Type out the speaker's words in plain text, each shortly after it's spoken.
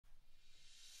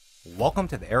Welcome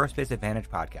to the Aerospace Advantage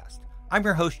podcast. I'm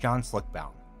your host, John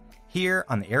Baum. Here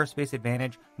on the Aerospace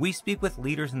Advantage, we speak with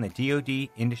leaders in the DoD,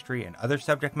 industry, and other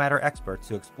subject matter experts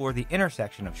to explore the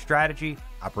intersection of strategy,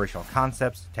 operational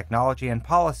concepts, technology, and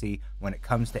policy when it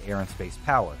comes to air and space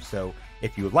power. So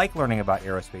if you like learning about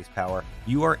aerospace power,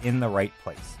 you are in the right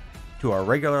place. To our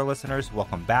regular listeners,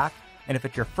 welcome back. And if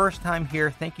it's your first time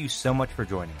here, thank you so much for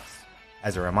joining us.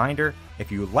 As a reminder,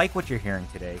 if you like what you're hearing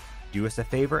today, do us a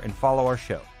favor and follow our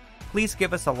show. Please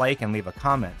give us a like and leave a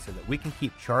comment so that we can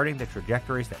keep charting the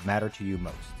trajectories that matter to you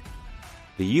most.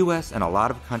 The U.S. and a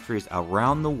lot of countries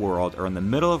around the world are in the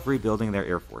middle of rebuilding their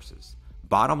air forces.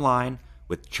 Bottom line,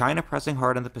 with China pressing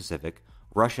hard in the Pacific,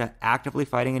 Russia actively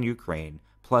fighting in Ukraine,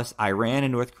 plus Iran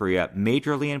and North Korea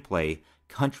majorly in play,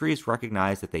 countries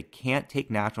recognize that they can't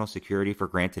take national security for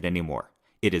granted anymore.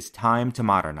 It is time to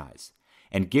modernize.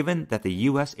 And given that the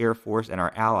U.S. Air Force and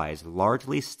our allies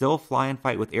largely still fly and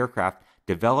fight with aircraft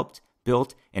developed,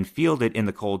 built, and fielded in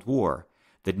the Cold War,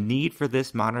 the need for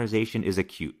this modernization is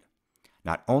acute.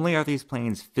 Not only are these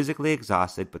planes physically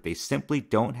exhausted, but they simply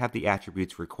don't have the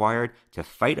attributes required to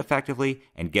fight effectively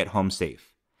and get home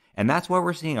safe. And that's why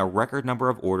we're seeing a record number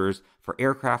of orders for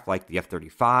aircraft like the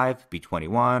F-35, B-21,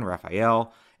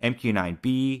 Rafale,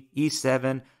 MQ-9B,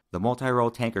 E-7, the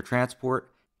multi-role tanker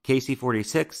transport,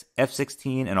 KC-46,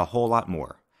 F-16, and a whole lot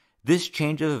more. This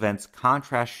change of events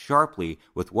contrasts sharply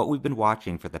with what we've been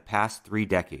watching for the past 3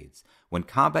 decades, when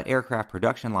combat aircraft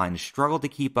production lines struggled to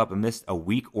keep up amidst a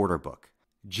weak order book.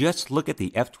 Just look at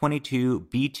the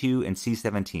F-22, B-2, and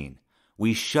C-17.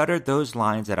 We shuttered those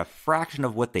lines at a fraction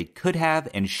of what they could have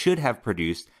and should have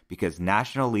produced because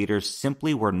national leaders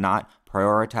simply were not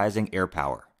prioritizing air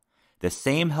power. The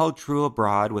same held true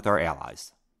abroad with our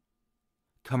allies.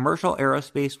 Commercial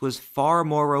aerospace was far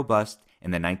more robust in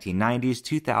the 1990s,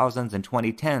 2000s, and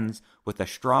 2010s, with a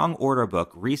strong order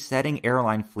book resetting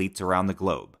airline fleets around the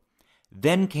globe.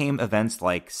 Then came events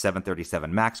like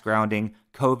 737 MAX grounding,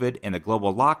 COVID, and the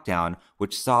global lockdown,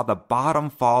 which saw the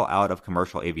bottom fall out of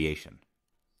commercial aviation.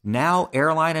 Now,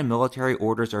 airline and military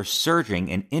orders are surging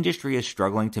and industry is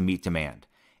struggling to meet demand.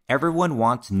 Everyone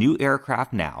wants new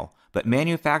aircraft now, but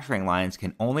manufacturing lines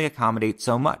can only accommodate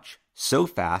so much, so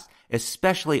fast,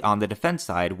 especially on the defense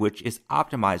side, which is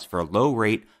optimized for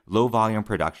low-rate, low-volume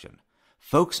production.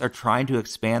 Folks are trying to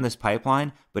expand this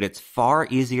pipeline, but it's far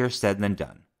easier said than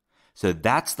done. So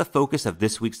that's the focus of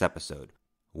this week's episode.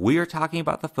 We are talking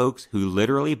about the folks who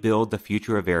literally build the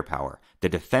future of air power, the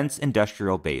defense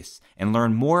industrial base, and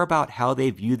learn more about how they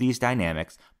view these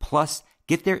dynamics, plus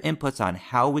get their inputs on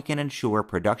how we can ensure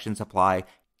production supply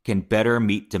can better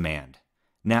meet demand.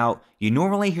 Now, you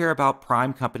normally hear about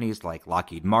prime companies like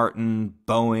Lockheed Martin,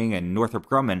 Boeing, and Northrop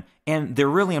Grumman, and they're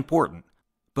really important,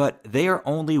 but they are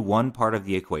only one part of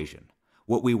the equation.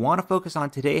 What we want to focus on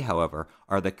today, however,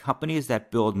 are the companies that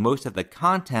build most of the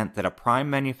content that a prime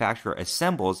manufacturer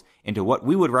assembles into what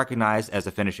we would recognize as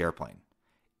a finished airplane.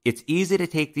 It's easy to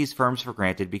take these firms for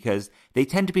granted because they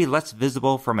tend to be less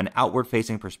visible from an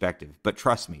outward-facing perspective, but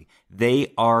trust me,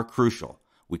 they are crucial.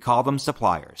 We call them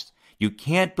suppliers. You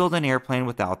can't build an airplane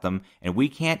without them, and we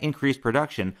can't increase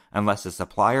production unless the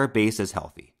supplier base is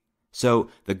healthy.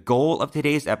 So the goal of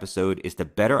today's episode is to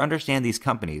better understand these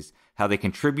companies, how they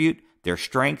contribute, their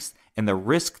strengths, and the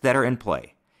risks that are in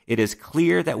play. It is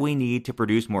clear that we need to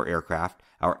produce more aircraft.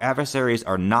 Our adversaries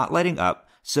are not letting up,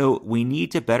 so we need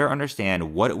to better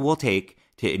understand what it will take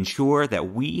to ensure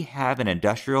that we have an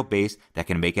industrial base that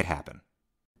can make it happen.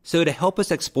 So to help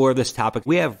us explore this topic,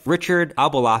 we have Richard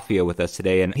Aboulafia with us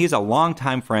today, and he's a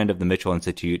longtime friend of the Mitchell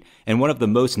Institute and one of the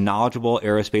most knowledgeable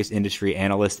aerospace industry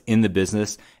analysts in the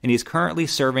business, and he's currently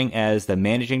serving as the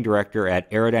managing director at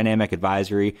AeroDynamic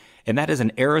Advisory, and that is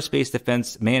an aerospace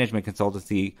defense management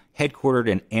consultancy headquartered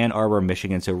in Ann Arbor,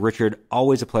 Michigan. So Richard,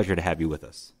 always a pleasure to have you with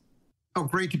us. Oh,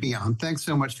 great to be on. Thanks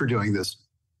so much for doing this.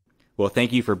 Well,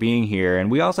 thank you for being here. And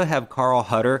we also have Karl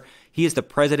Hutter. He is the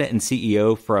president and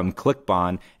CEO from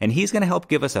ClickBond, and he's going to help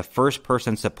give us a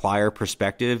first-person supplier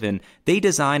perspective. And they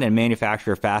design and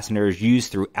manufacture fasteners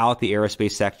used throughout the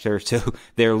aerospace sector, so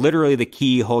they're literally the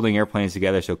key holding airplanes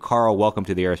together. So, Karl, welcome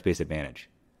to the Aerospace Advantage.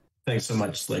 Thanks so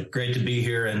much, Slick. Great to be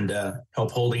here and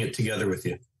help holding it together with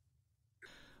you.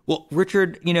 Well,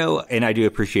 Richard, and I do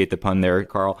appreciate the pun there,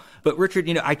 Karl, but Richard,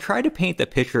 I try to paint the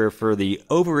picture for the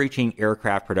overreaching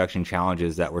aircraft production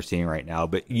challenges that we're seeing right now,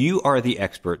 but you are the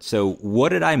expert. So what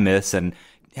did I miss, and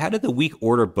how did the weak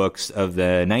order books of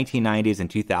the 1990s and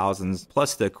 2000s,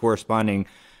 plus the corresponding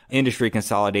industry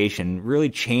consolidation,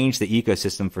 really change the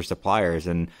ecosystem for suppliers?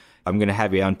 And I'm going to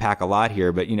have you unpack a lot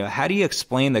here, but, how do you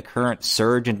explain the current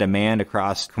surge in demand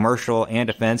across commercial and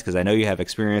defense? Because I know you have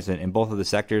experience in both of the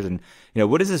sectors. And,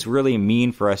 what does this really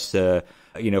mean for us to,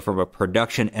 from a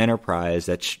production enterprise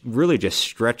that's really just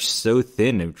stretched so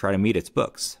thin to try to meet its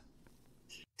books?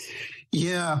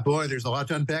 Yeah, boy, there's a lot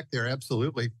to unpack there.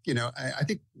 Absolutely. I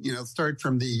think, start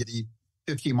from the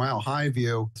 50-mile high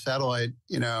view satellite.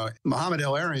 Mohammed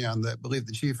El-Arian, I believe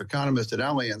the chief economist at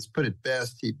Allianz, put it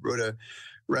best. He wrote a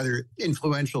rather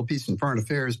influential piece in Foreign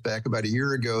Affairs back about a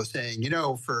year ago saying,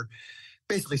 for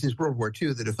basically since World War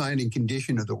II, the defining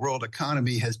condition of the world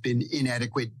economy has been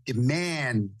inadequate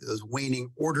demand, those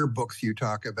waning order books you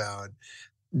talk about.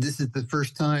 This is the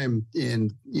first time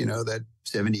in, that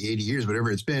 70, 80 years,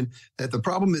 whatever it's been, that the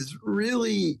problem is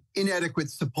really inadequate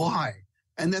supply.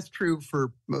 And that's true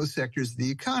for most sectors of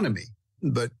the economy,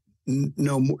 but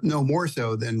no more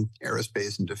so than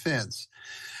aerospace and defense.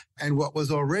 And what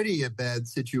was already a bad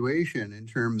situation in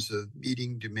terms of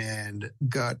meeting demand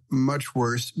got much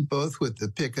worse, both with the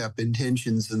pickup in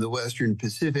tensions in the Western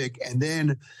Pacific and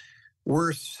then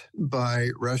worse by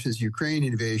Russia's Ukraine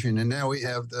invasion. And now we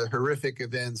have the horrific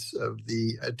events of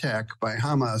the attack by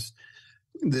Hamas.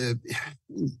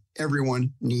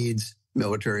 Everyone needs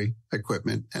military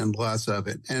equipment and lots of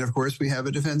it. And of course, we have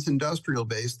a defense industrial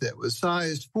base that was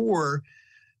sized for,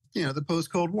 the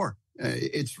post-Cold War.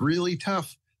 It's really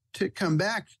tough to come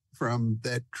back from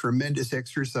that tremendous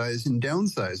exercise in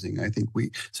downsizing. I think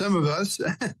some of us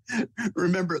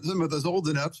remember, some of us old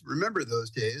enough remember those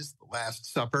days, the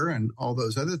Last Supper and all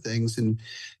those other things. And,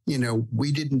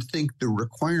 we didn't think the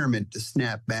requirement to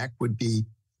snap back would be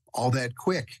all that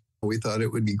quick. We thought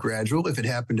it would be gradual if it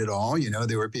happened at all.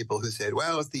 There were people who said,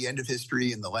 well, it's the end of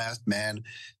history and the last man.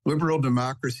 Liberal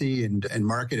democracy and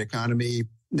market economy,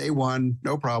 they won,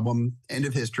 no problem. End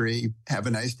of history. Have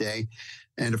a nice day.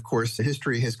 And of course,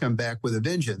 history has come back with a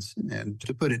vengeance. And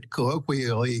to put it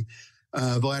colloquially,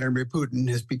 Vladimir Putin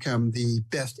has become the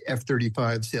best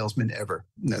F-35 salesman ever.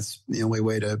 And that's the only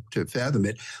way to fathom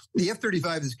it. The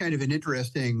F-35 is kind of an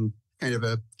interesting, kind of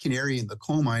a canary in the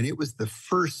coal mine. It was the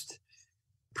first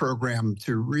program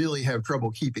to really have trouble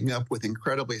keeping up with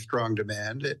incredibly strong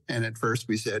demand. And at first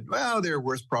we said, well, there are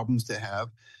worse problems to have.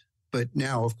 But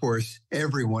now, of course,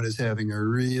 everyone is having a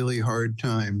really hard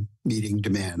time meeting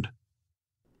demand.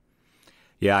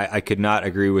 Yeah, I could not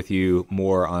agree with you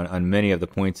more on many of the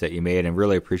points that you made and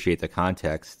really appreciate the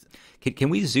context. Can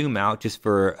we zoom out just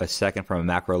for a second from a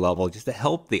macro level, just to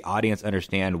help the audience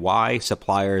understand why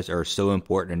suppliers are so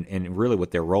important and really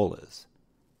what their role is?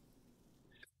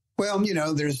 Well,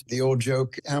 there's the old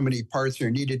joke, how many parts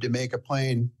are needed to make a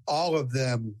plane? All of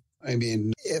them. I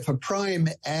mean, if a prime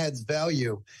adds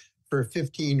value for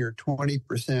 15 or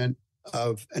 20%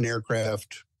 of an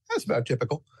aircraft, that's about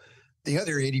typical. The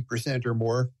other 80% or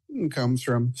more comes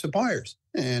from suppliers.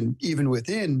 And even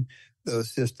within those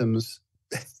systems,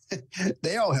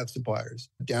 they all have suppliers,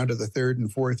 down to the third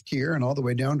and fourth tier and all the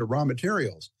way down to raw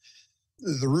materials.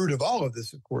 The root of all of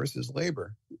this, of course, is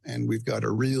labor. And we've got a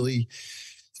really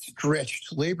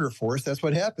stretched labor force. That's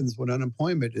what happens when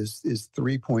unemployment is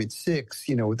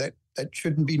 3.6. That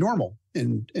shouldn't be normal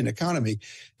in an economy.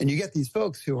 And you get these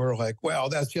folks who are like, well,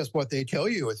 that's just what they tell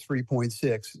you. It's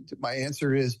 3.6. My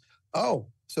answer is, oh,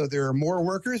 so there are more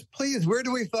workers? Please, where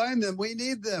do we find them? We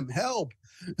need them. Help.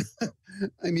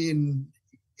 I mean,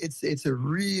 it's a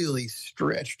really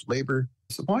stretched labor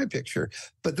supply picture.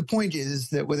 But the point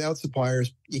is that without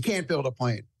suppliers, you can't build a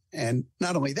plane. And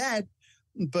not only that,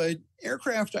 but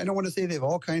aircraft, I don't want to say they've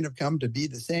all kind of come to be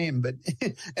the same, but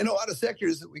in a lot of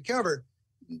sectors that we cover,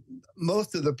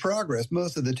 most of the progress,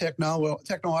 most of the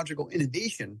technological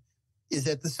innovation is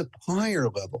at the supplier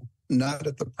level, not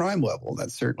at the prime level.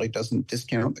 That certainly doesn't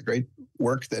discount the great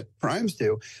work that primes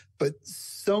do, but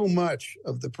so much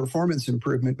of the performance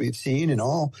improvement we've seen in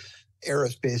all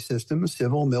aerospace systems,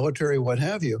 civil, military, what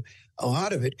have you, a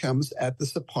lot of it comes at the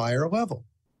supplier level.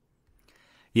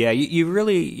 Yeah, you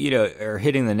really, are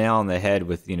hitting the nail on the head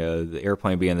with, the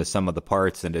airplane being the sum of the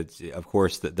parts. And it's, of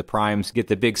course, the primes get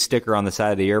the big sticker on the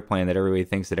side of the airplane that everybody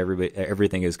thinks that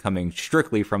everything is coming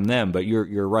strictly from them. But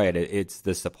you're right. It's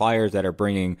the suppliers that are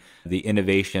bringing the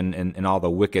innovation and all the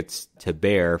wickets to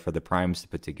bear for the primes to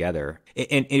put together.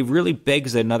 And it really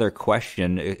begs another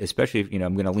question, especially if,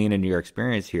 I'm going to lean into your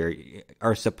experience here.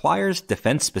 Are suppliers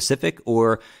defense specific,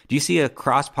 or do you see a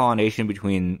cross-pollination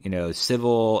between,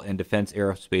 civil and defense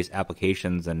aerospace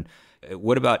applications? And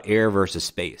what about air versus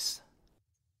space?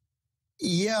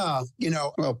 Yeah,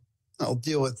 well, I'll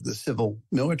deal with the civil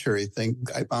military thing.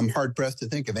 I'm hard pressed to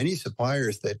think of any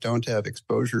suppliers that don't have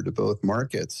exposure to both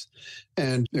markets.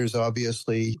 And there's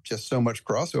obviously just so much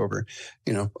crossover.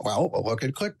 Well, look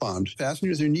at ClickBond.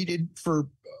 Fasteners are needed for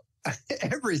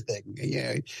everything.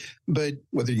 Yeah. But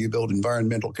whether you build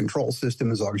environmental control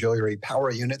systems, auxiliary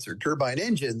power units, or turbine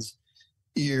engines,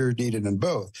 you're needed in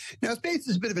both. Now, space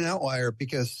is a bit of an outlier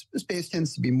because space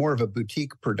tends to be more of a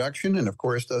boutique production and, of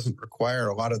course, doesn't require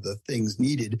a lot of the things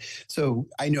needed. So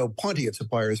I know plenty of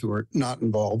suppliers who are not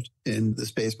involved in the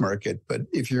space market. But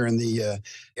if you're in the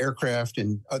aircraft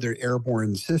and other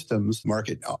airborne systems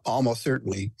market, almost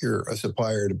certainly you're a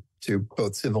supplier to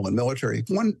both civil and military.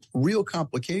 One real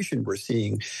complication we're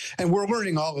seeing, and we're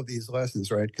learning all of these lessons,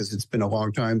 right? Because it's been a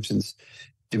long time since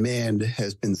demand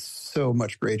has been so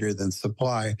much greater than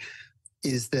supply,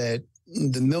 is that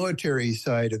the military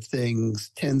side of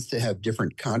things tends to have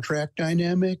different contract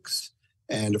dynamics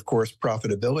and, of course,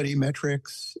 profitability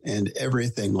metrics and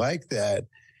everything like that.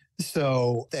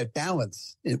 So that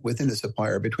balance within a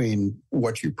supplier between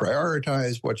what you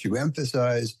prioritize, what you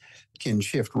emphasize, can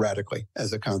shift radically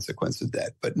as a consequence of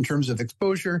that. But in terms of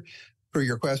exposure, for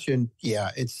your question,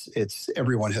 yeah, it's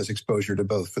everyone has exposure to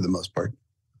both for the most part.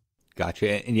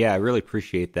 Gotcha. And yeah, I really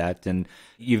appreciate that. And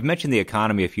you've mentioned the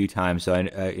economy a few times. So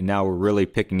now we're really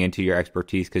picking into your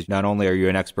expertise because not only are you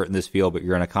an expert in this field, but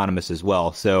you're an economist as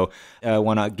well. So I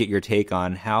want to get your take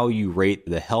on how you rate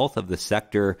the health of the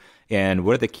sector and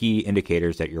what are the key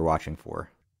indicators that you're watching for?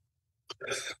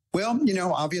 Well,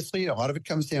 obviously, a lot of it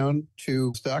comes down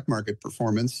to stock market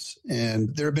performance.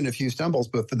 And there have been a few stumbles,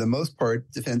 but for the most part,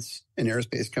 defense and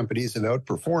aerospace companies have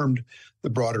outperformed the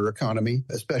broader economy,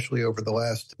 especially over the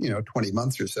last, 20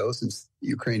 months or so since the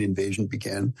Ukraine invasion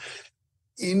began.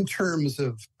 In terms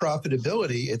of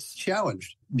profitability, it's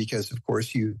challenged because, of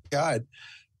course, you've got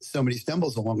so many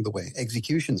stumbles along the way,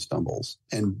 execution stumbles.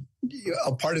 And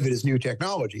a part of it is new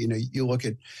technology. You look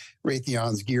at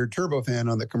Raytheon's geared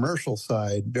turbofan on the commercial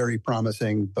side, very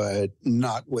promising, but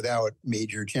not without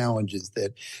major challenges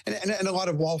and a lot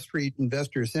of Wall Street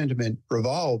investor sentiment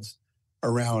revolves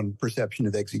around perception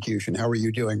of execution. How are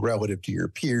you doing relative to your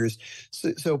peers?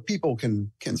 So people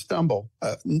can stumble.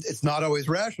 It's not always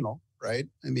rational, right?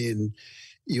 I mean,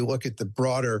 you look at the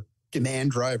broader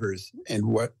demand drivers and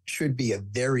what should be a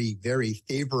very, very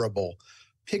favorable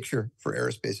picture for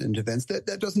aerospace and defense,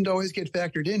 that doesn't always get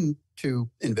factored in to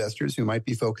investors who might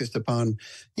be focused upon,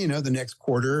 the next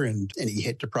quarter and any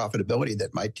hit to profitability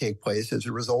that might take place as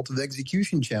a result of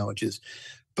execution challenges.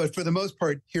 But for the most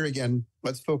part, here again,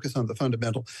 let's focus on the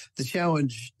fundamental. The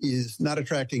challenge is not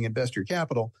attracting investor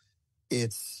capital.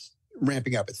 It's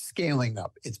ramping up, it's scaling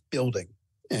up, it's building.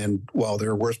 And while there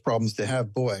are worse problems to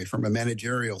have, boy, from a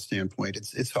managerial standpoint,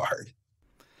 it's hard.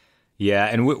 Yeah,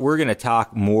 and we're going to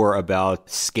talk more about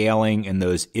scaling and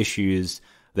those issues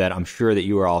that I'm sure that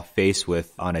you are all faced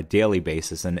with on a daily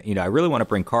basis. And, I really want to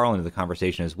bring Karl into the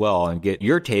conversation as well and get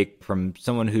your take from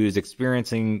someone who's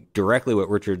experiencing directly what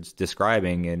Richard's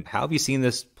describing. And how have you seen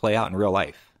this play out in real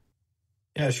life?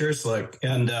 Yeah, sure, Slick.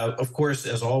 And of course,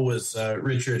 as always,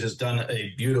 Richard has done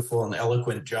a beautiful and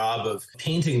eloquent job of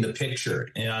painting the picture.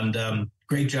 And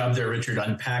great job there, Richard,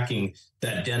 unpacking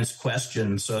that dense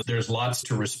question. So there's lots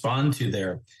to respond to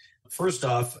there. First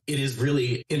off, it is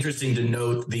really interesting to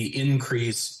note the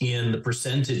increase in the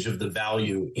percentage of the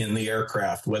value in the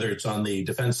aircraft, whether it's on the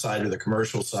defense side or the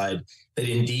commercial side, that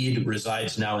indeed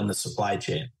resides now in the supply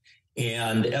chain.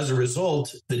 And as a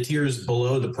result, the tiers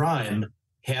below the prime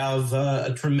have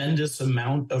a tremendous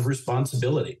amount of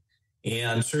responsibility.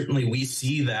 And certainly we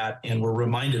see that and we're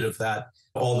reminded of that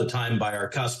all the time by our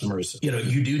customers.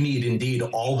 You do need indeed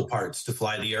all the parts to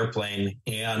fly the airplane.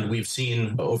 And we've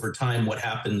seen over time what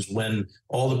happens when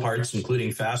all the parts,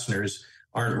 including fasteners,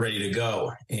 aren't ready to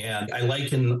go. And I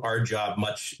liken our job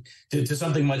much to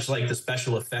something much like the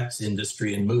special effects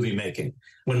industry in movie making.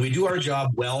 When we do our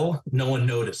job well, no one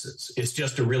notices. It's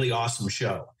just a really awesome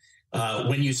show.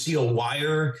 When you see a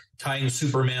wire tying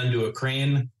Superman to a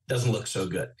crane, doesn't look so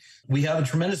good. We have a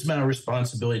tremendous amount of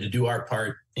responsibility to do our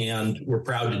part, and we're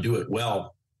proud to do it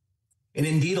well. And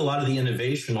indeed, a lot of the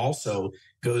innovation also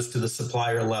goes to the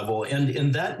supplier level.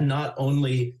 And that not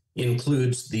only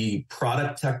includes the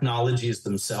product technologies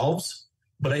themselves,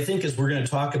 but I think as we're going to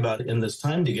talk about in this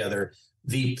time together,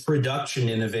 the production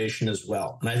innovation as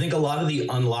well. And I think a lot of the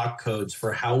unlock codes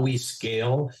for how we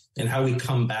scale and how we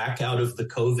come back out of the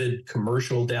COVID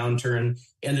commercial downturn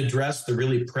and address the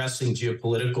really pressing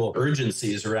geopolitical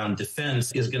urgencies around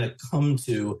defense is going to come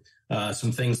to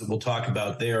some things that we'll talk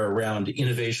about there around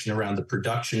innovation around the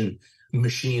production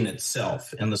machine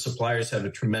itself. And the suppliers have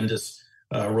a tremendous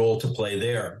role to play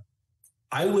there.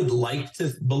 I would like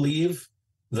to believe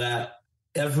that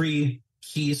every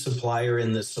key supplier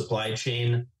in this supply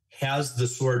chain has the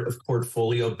sort of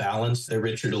portfolio balance that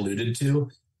Richard alluded to.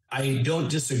 I don't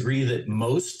disagree that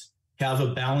most have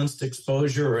a balanced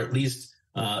exposure, or at least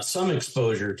some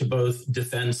exposure to both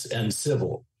defense and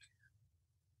civil.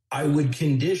 I would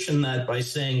condition that by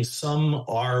saying some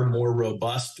are more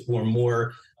robust or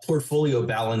more portfolio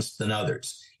balanced than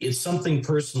others. It's something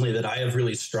personally that I have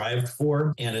really strived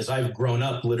for. And as I've grown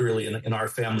up literally in our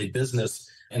family business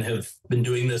and have been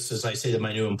doing this, as I say to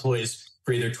my new employees,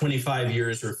 for either 25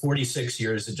 years or 46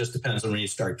 years, it just depends on when you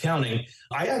start counting.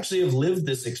 I actually have lived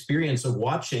this experience of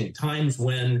watching times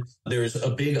when there's a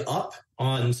big up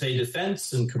on, say,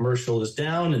 defense and commercial is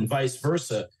down and vice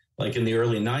versa, like in the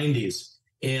early 90s.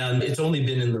 And it's only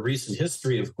been in the recent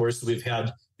history, of course, that we've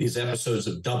had these episodes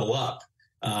of double up.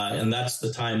 And that's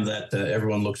the time that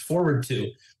everyone looks forward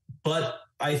to. But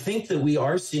I think that we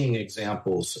are seeing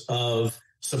examples of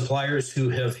suppliers who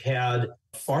have had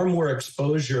far more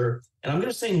exposure. And I'm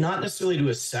going to say not necessarily to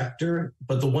a sector,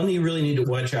 but the one that you really need to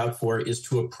watch out for is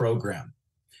to a program.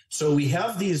 So we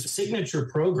have these signature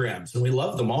programs, and we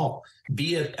love them all,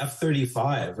 be it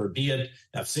F-35 or be it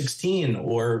F-16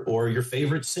 or your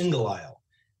favorite single aisle.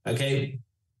 Okay.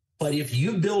 But if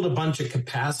you build a bunch of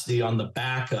capacity on the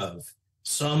back of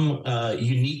some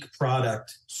unique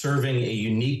product serving a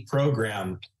unique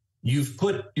program, you've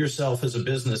put yourself as a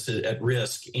business at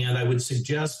risk. And I would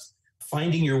suggest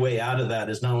finding your way out of that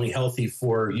is not only healthy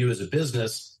for you as a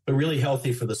business, but really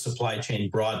healthy for the supply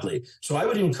chain broadly. So I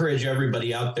would encourage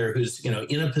everybody out there who's,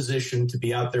 in a position to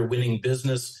be out there winning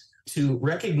business to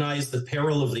recognize the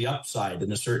peril of the upside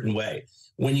in a certain way.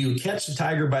 When you catch the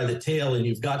tiger by the tail and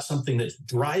you've got something that's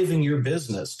driving your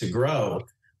business to grow,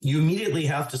 you immediately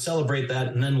have to celebrate that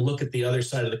and then look at the other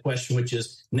side of the question, which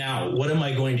is, now, what am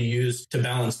I going to use to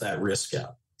balance that risk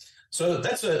out? So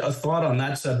that's a thought on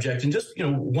that subject. And just,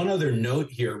 one other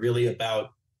note here really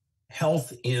about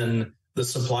health in the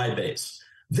supply base.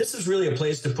 This is really a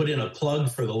place to put in a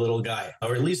plug for the little guy,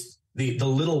 or at least the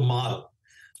little model,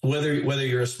 whether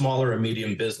you're a small or a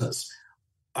medium business.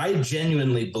 I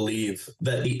genuinely believe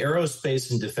that the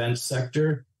aerospace and defense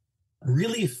sector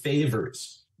really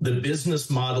favors the business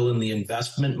model and the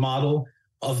investment model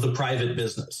of the private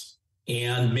business,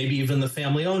 and maybe even the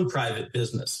family-owned private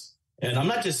business. And I'm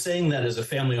not just saying that as a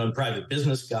family-owned private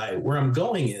business guy. Where I'm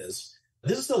going is,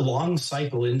 this is a long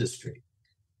cycle industry,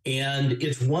 and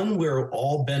it's one where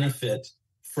all benefit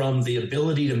from the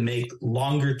ability to make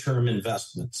longer-term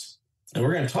investments. And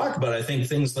we're going to talk about, I think,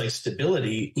 things like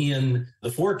stability in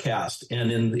the forecast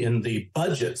and in the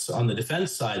budgets on the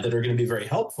defense side that are going to be very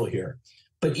helpful here.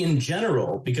 But in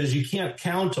general, because you can't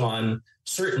count on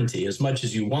certainty as much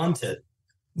as you want it,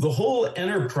 the whole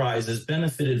enterprise has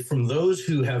benefited from those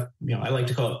who have, I like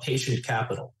to call it patient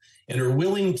capital, and are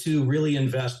willing to really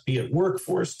invest, be it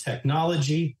workforce,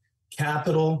 technology,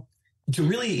 capital, to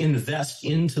really invest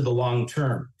into the long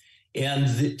term.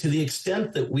 And to the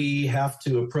extent that we have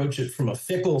to approach it from a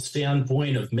fickle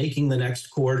standpoint of making the next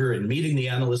quarter and meeting the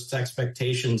analysts'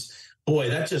 expectations, boy,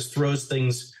 that just throws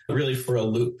things really for a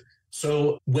loop.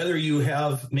 So whether you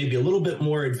have maybe a little bit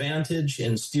more advantage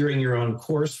in steering your own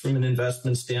course from an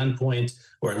investment standpoint,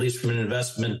 or at least from an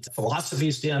investment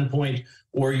philosophy standpoint,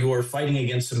 or you're fighting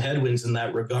against some headwinds in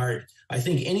that regard, I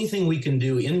think anything we can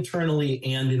do internally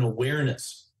and in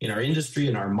awareness in our industry,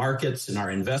 in our markets, in our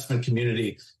investment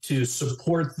community to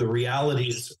support the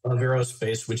realities of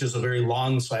aerospace, which is a very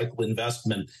long cycle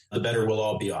investment, the better we'll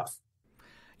all be off.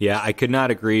 Yeah, I could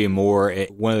not agree more.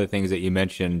 One of the things that you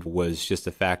mentioned was just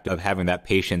the fact of having that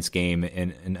patience game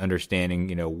and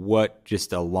understanding, what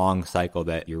just a long cycle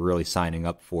that you're really signing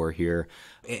up for here.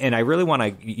 And I really want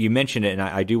to, you mentioned it, and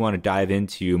I do want to dive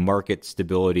into market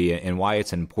stability and why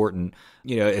it's important.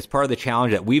 It's part of the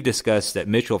challenge that we've discussed at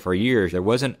Mitchell for years. There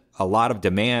wasn't a lot of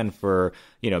demand for,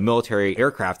 military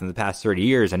aircraft in the past 30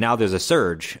 years, and now there's a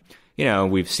surge.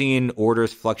 We've seen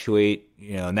orders fluctuate,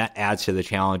 and that adds to the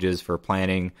challenges for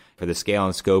planning for the scale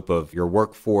and scope of your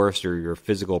workforce or your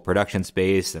physical production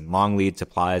space and long lead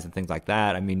supplies and things like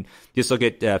that. I mean, just look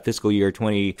at fiscal year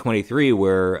 2023,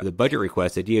 where the budget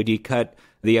request, the DoD cut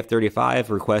the F-35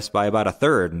 request by about a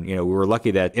third. And, we were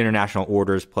lucky that international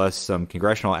orders plus some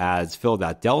congressional ads filled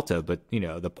that delta. But,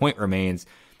 the point remains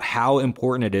how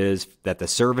important it is that the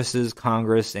services,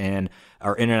 Congress, and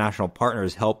our international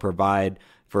partners help provide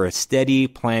for a steady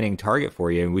planning target for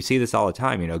you. And we see this all the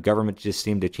time. Governments just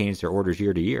seem to change their orders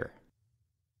year to year.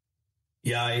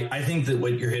 Yeah, I think that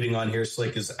what you're hitting on here,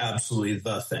 Slick, is absolutely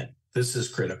the thing. This is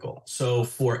critical. So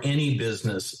for any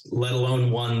business, let alone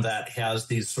one that has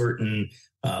these certain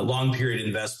long period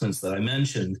investments that I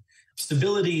mentioned,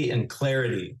 stability and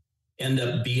clarity end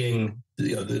up being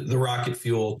the rocket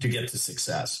fuel to get to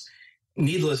success.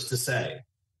 Needless to say,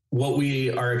 what we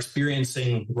are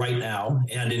experiencing right now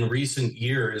and in recent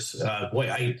years,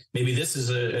 maybe this is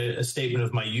a statement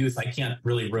of my youth. I can't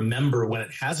really remember when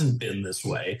it hasn't been this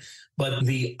way, but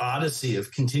the odyssey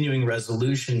of continuing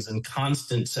resolutions and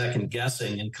constant second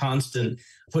guessing and constant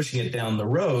pushing it down the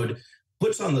road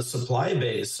puts on the supply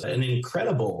base an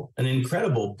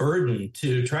incredible burden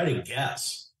to try to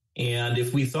guess. And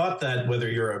if we thought that whether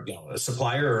you're a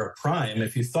supplier or a prime,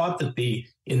 if you thought that the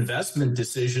investment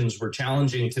decisions were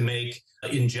challenging to make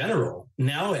in general,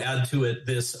 now add to it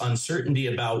this uncertainty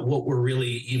about what we're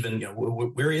really even,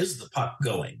 where is the puck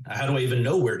going? How do I even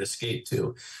know where to skate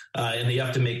to? And you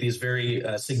have to make these very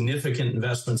significant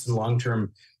investments in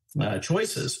long-term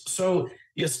choices. So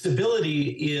stability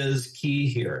is key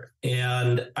here.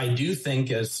 And I do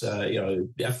think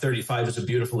F-35 is a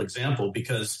beautiful example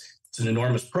because it's an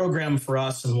enormous program for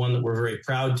us and one that we're very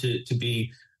proud to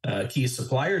be a key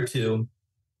supplier to.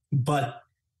 But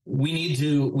we need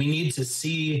to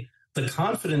see the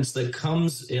confidence that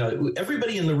comes.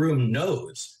 Everybody in the room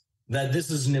knows that this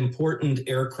is an important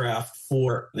aircraft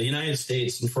for the United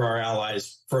States and for our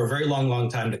allies for a very long, long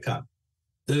time to come.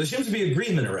 There seems to be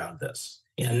agreement around this.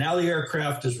 And now the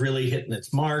aircraft is really hitting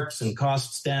its marks and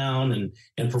costs down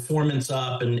and performance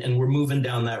up, and we're moving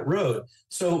down that road.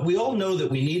 So we all know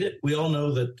that we need it. We all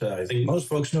know that I think most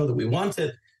folks know that we want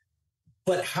it.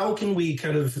 But how can we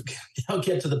kind of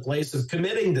get to the place of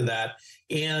committing to that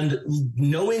and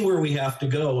knowing where we have to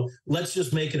go? Let's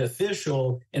just make it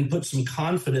official and put some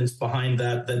confidence behind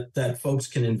that folks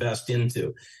can invest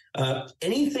into.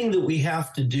 Anything that we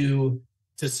have to do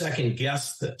to second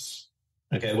guess this,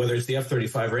 okay, whether it's the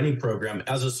F-35 or any program,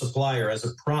 as a supplier, as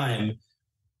a prime,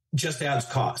 just adds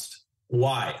cost.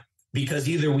 Why? Because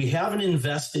either we haven't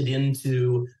invested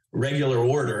into regular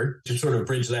order to sort of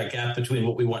bridge that gap between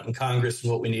what we want in Congress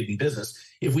and what we need in business.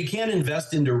 If we can't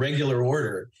invest into regular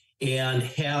order and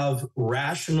have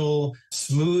rational,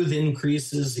 smooth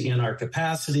increases in our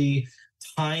capacity,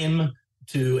 time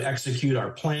to execute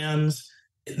our plans,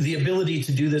 the ability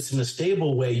to do this in a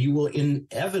stable way, you will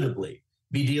inevitably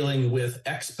be dealing with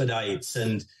expedites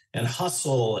and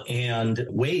hustle and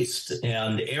waste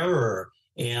and error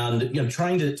and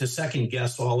trying to second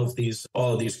guess all of these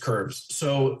curves.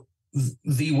 So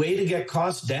the way to get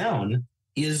costs down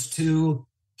is to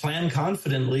plan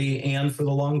confidently and for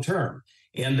the long term.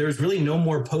 And there's really no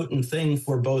more potent thing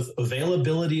for both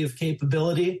availability of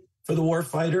capability for the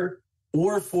warfighter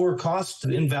or for cost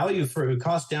in value, for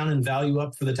cost down and value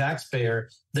up for the taxpayer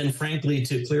than, frankly,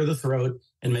 to clear the throat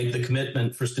and make the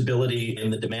commitment for stability in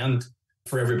the demand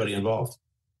for everybody involved.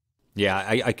 Yeah,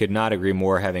 I could not agree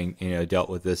more, having dealt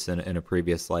with this in a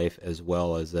previous life as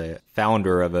well as a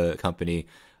founder of a company.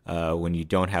 When you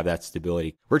don't have that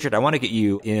stability. Richard, I want to get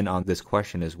you in on this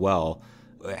question as well.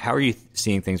 How are you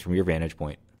seeing things from your vantage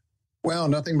point? Well,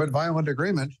 nothing but violent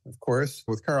agreement, of course,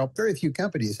 with Karl. Very few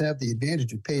companies have the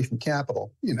advantage of patient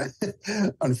capital,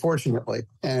 unfortunately.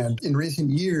 And in recent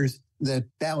years, that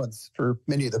balance for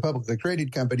many of the publicly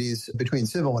traded companies between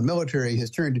civil and military has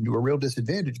turned into a real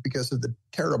disadvantage because of the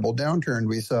terrible downturn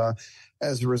we saw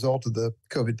as a result of the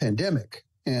COVID pandemic.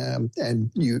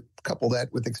 And you couple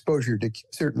that with exposure to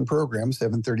certain programs,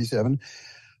 737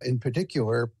 in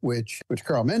particular, which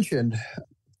Karl mentioned,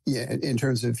 in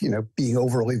terms of, being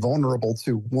overly vulnerable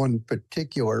to one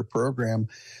particular program.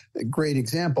 A great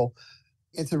example.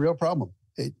 It's a real problem.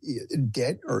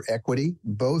 Debt or equity,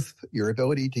 both, your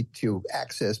ability to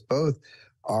access both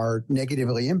are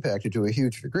negatively impacted to a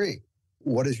huge degree.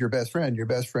 What is your best friend? Your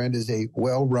best friend is a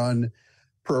well-run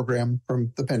program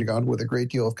from the Pentagon with a great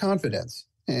deal of confidence.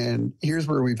 And here's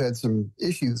where we've had some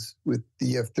issues with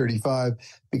the F-35,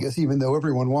 because even though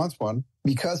everyone wants one,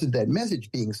 because of that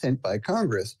message being sent by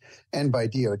Congress and by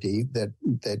DOD,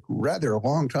 that rather a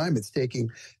long time it's taking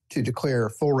to declare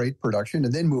full rate production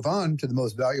and then move on to the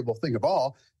most valuable thing of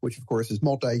all, which of course is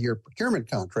multi-year procurement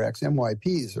contracts.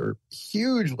 MYPs are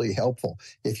hugely helpful.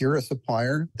 If you're a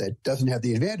supplier that doesn't have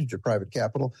the advantage of private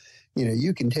capital,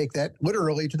 you can take that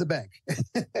literally to the bank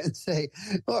and say,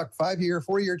 look, 5-year,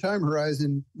 4-year time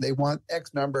horizon, they want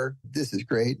X number. This is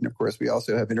great. And of course, we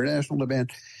also have international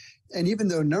demand. And even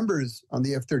though numbers on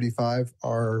the F-35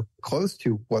 are close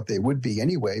to what they would be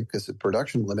anyway because of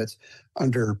production limits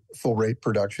under full rate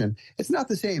production, it's not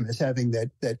the same as having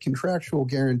that contractual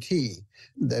guarantee,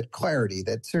 that clarity,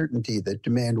 that certainty that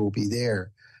demand will be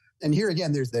there. And here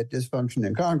again, there's that dysfunction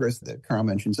in Congress that Karl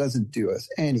mentions doesn't do us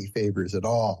any favors at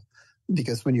all.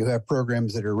 Because when you have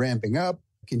programs that are ramping up,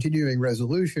 continuing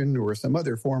resolution or some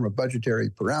other form of budgetary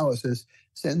paralysis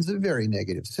sends a very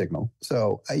negative signal.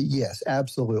 So yes,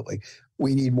 absolutely.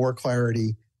 We need more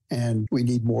clarity And we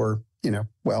need more,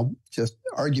 just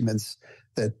arguments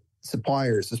that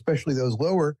suppliers, especially those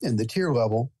lower in the tier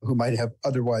level who might have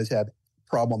otherwise have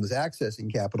problems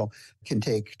accessing capital, can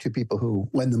take to people who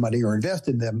lend the money or invest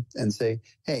in them and say,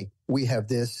 hey, we have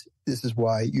this. This is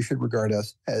why you should regard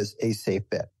us as a safe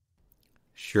bet.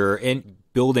 Sure. And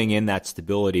building in that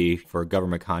stability for a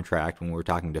government contract when we're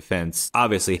talking defense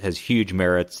obviously has huge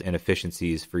merits and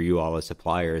efficiencies for you all as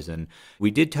suppliers. And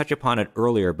we did touch upon it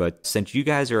earlier, but since you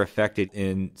guys are affected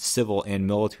in civil and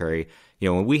military,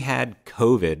 when we had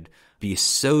COVID be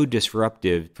so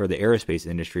disruptive for the aerospace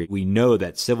industry, we know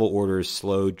that civil orders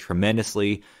slowed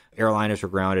tremendously, airliners were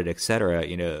grounded, et cetera.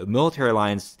 Military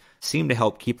lines seem to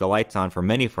help keep the lights on for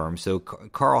many firms. So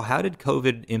Karl, how did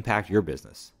COVID impact your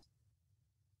business?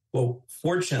 Well,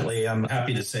 fortunately, I'm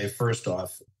happy to say, first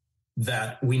off,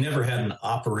 that we never had an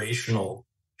operational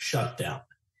shutdown.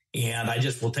 And I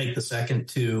just will take the second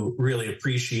to really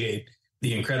appreciate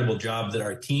the incredible job that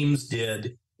our teams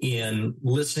did in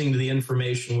listening to the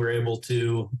information we were able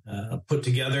to put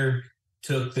together,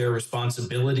 took their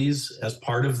responsibilities as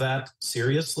part of that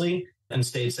seriously, and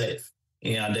stayed safe.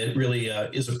 And it really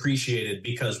is appreciated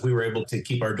because we were able to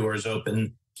keep our doors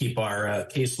open, keep our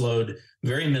caseload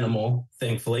very minimal,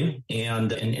 thankfully,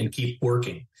 and keep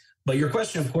working. But your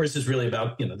question, of course, is really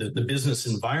about the business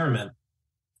environment.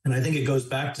 And I think it goes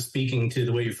back to speaking to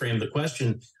the way you framed the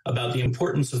question about the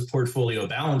importance of portfolio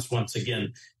balance once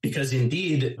again, because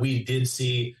indeed we did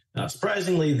see, not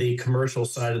surprisingly, the commercial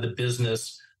side of the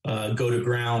business go to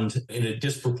ground in a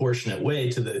disproportionate way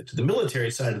to the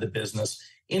military side of the business.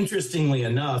 Interestingly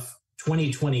enough,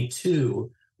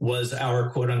 2022 was our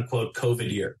quote unquote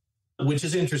COVID year, which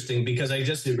is interesting because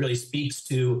it really speaks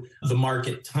to the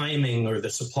market timing or the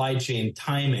supply chain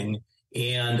timing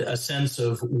and a sense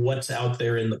of what's out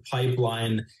there in the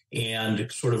pipeline and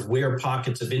sort of where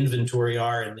pockets of inventory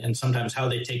are and sometimes how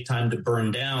they take time to burn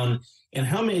down and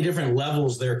how many different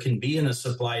levels there can be in a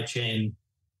supply chain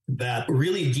that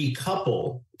really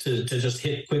decouple, to just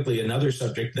hit quickly another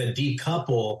subject, that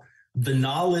decouple the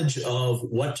knowledge of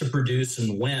what to produce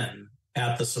and when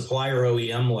at the supplier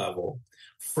OEM level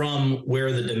from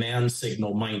where the demand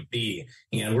signal might be.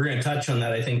 And we're going to touch on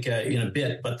that, I think, in a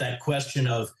bit, but that question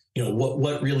of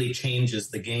what really changes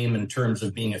the game in terms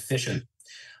of being efficient.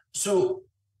 So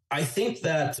I think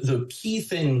that the key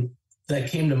thing that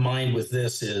came to mind with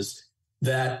this is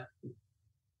that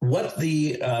what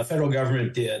the federal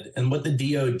government did and what the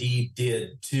DoD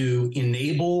did to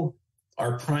enable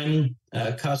our prime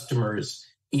customers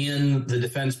in the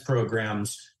defense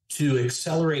programs to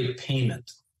accelerate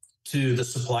payment to the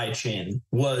supply chain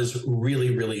was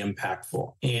really, really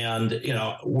impactful. And,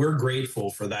 we're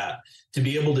grateful for that, to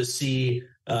be able to see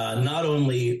not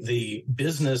only the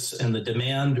business and the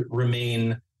demand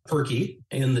remain perky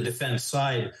in the defense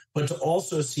side, but to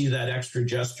also see that extra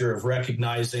gesture of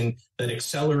recognizing that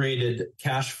accelerated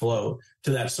cash flow to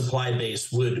that supply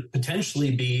base would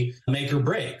potentially be make or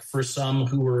break for some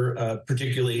who were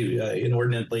particularly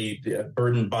inordinately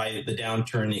burdened by the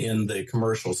downturn in the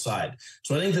commercial side.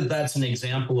 So I think that that's an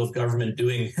example of government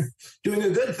doing a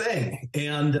good thing,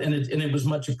 and it was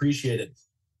much appreciated.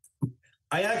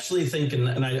 I actually think,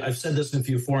 and I've said this in a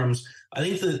few forums, I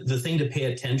think the thing to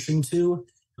pay attention to,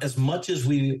 as much as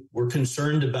we were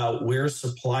concerned about where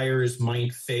suppliers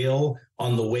might fail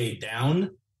on the way down,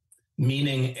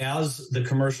 meaning as the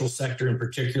commercial sector in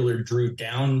particular drew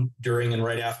down during and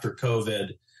right after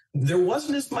COVID, there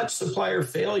wasn't as much supplier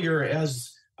failure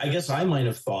as I guess I might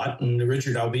have thought. And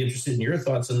Richard, I'll be interested in your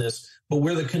thoughts on this. But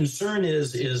where the concern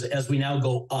is as we now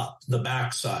go up the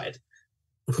backside,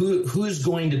 who's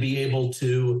going to be able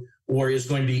to or is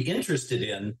going to be interested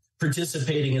in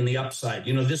participating in the upside.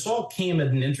 This all came at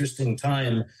an interesting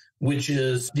time, which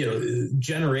is,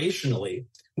 generationally,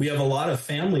 we have a lot of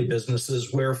family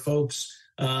businesses where folks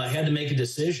had to make a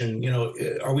decision.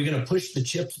 Are we going to push the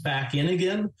chips back in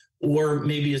again? Or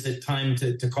maybe is it time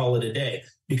to call it a day?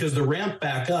 Because the ramp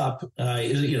back up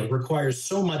requires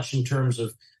so much in terms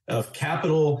of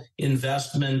capital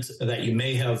investment that you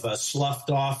may have sloughed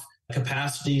off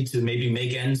capacity to maybe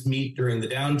make ends meet during the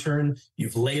downturn.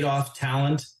 You've laid off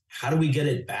talent. How do we get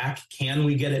it back? Can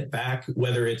we get it back,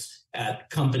 whether it's at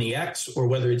company X or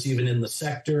whether it's even in the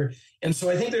sector? And so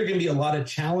I think there are going to be a lot of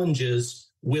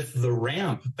challenges with the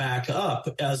ramp back up,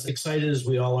 as excited as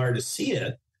we all are to see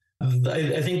it.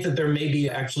 I think that there may be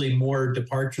actually more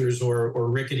departures or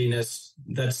ricketiness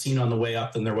that's seen on the way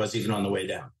up than there was even on the way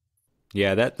down.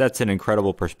 Yeah, that's an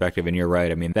incredible perspective, and you're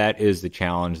right. I mean, that is the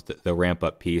challenge, the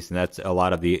ramp-up piece, and that's a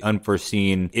lot of the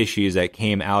unforeseen issues that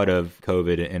came out of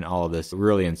COVID and all of this.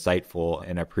 Really insightful,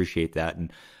 and I appreciate that.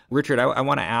 And Richard, I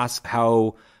want to ask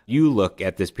how you look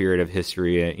at this period of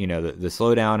history, the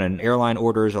slowdown in airline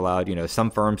orders allowed,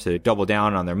 some firms to double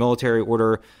down on their military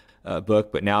order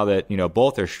book. But now that,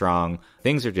 both are strong,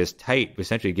 things are just tight,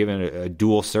 essentially given a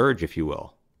dual surge, if you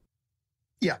will.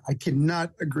 Yeah, I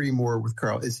cannot agree more with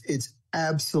Karl. It's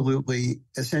absolutely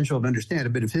essential to understand a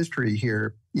bit of history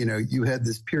here. You had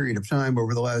this period of time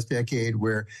over the last decade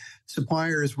where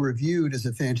suppliers were viewed as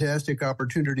a fantastic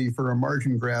opportunity for a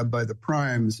margin grab by the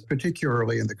primes,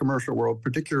 particularly in the commercial world,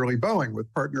 particularly Boeing,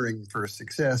 with Partnering for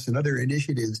Success and other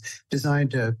initiatives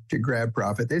designed to grab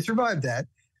profit. They survived that.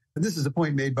 And this is a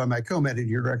point made by my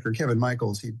co-managing director, Kevin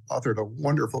Michaels. He authored a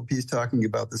wonderful piece talking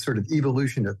about the sort of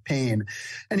evolution of pain.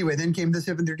 Anyway, then came the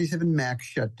 737 MAX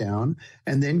shutdown,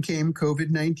 and then came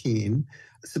COVID-19.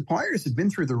 Suppliers had been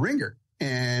through the ringer.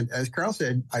 And as Karl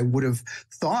said, I would have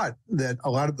thought that a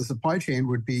lot of the supply chain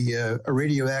would be a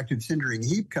radioactive cindering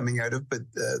heap coming out of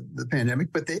the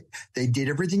pandemic, but they did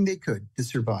everything they could to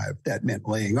survive. That meant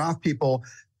laying off people.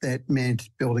 That meant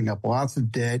building up lots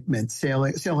of debt, meant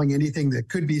selling anything that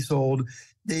could be sold.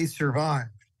 They survived.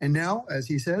 And now, as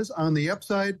he says, on the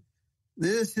upside,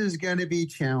 this is going to be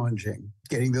challenging.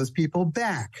 Getting those people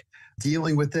back,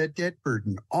 dealing with that debt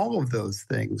burden, all of those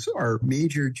things are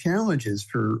major challenges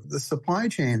for the supply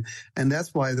chain. And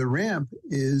that's why the ramp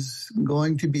is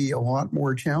going to be a lot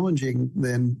more challenging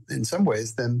than, in some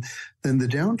ways, than the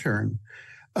downturn.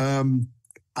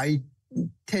 I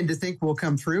tend to think we'll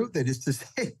come through. That is to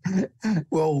say,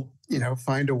 we'll,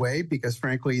 find a way, because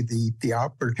frankly, the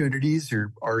opportunities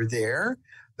are there.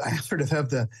 I sort of have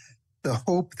the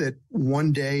hope that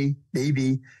one day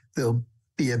maybe there'll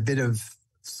be a bit of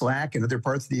slack in other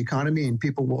parts of the economy and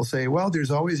people will say, well,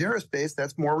 there's always aerospace,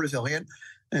 that's more resilient,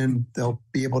 and they'll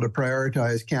be able to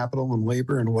prioritize capital and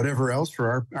labor and whatever else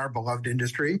for our beloved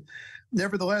industry.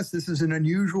 Nevertheless, this is an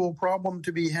unusual problem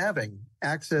to be having,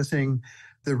 accessing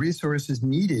the resources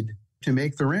needed to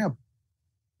make the ramp.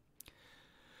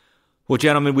 Well,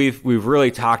 gentlemen, we've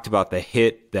really talked about the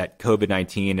hit that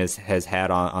COVID-19 has had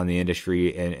on the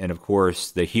industry, and of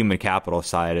course the human capital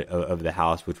side of the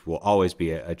house, which will always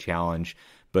be a challenge.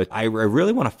 But I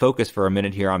really want to focus for a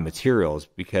minute here on materials,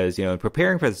 because in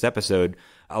preparing for this episode,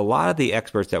 a lot of the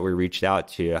experts that we reached out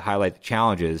to highlight the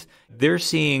challenges. They're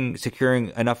seeing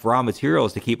securing enough raw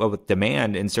materials to keep up with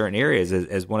demand in certain areas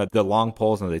as one of the long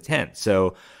poles in the tent.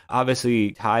 So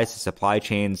obviously ties to supply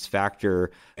chains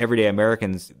factor everyday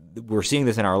Americans. We're seeing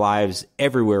this in our lives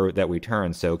everywhere that we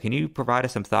turn. So can you provide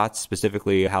us some thoughts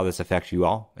specifically how this affects you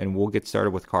all? And we'll get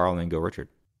started with Karl and then go Richard.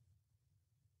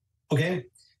 Okay.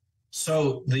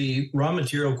 So the raw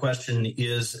material question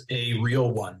is a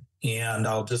real one. And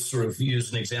I'll just sort of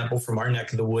use an example from our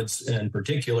neck of the woods in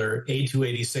particular.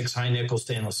 A286 high nickel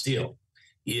stainless steel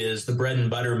is the bread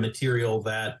and butter material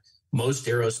that most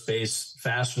aerospace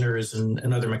fasteners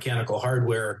and other mechanical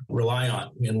hardware rely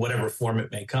on in whatever form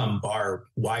it may come, bar,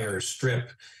 wire, strip.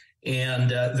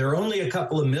 And there are only a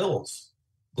couple of mills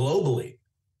globally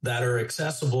that are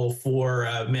accessible for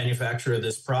manufacture of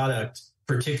this product,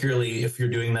 particularly if you're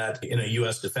doing that in a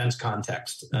U.S. defense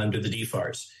context under the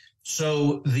DFARS.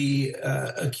 So the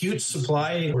acute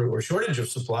supply or shortage of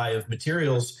supply of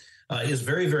materials is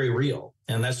very, very real.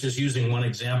 And that's just using one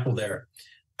example there.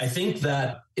 I think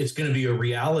that it's going to be a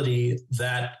reality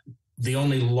that the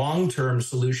only long-term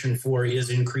solution for is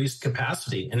increased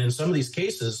capacity. And in some of these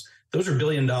cases, those are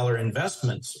billion-dollar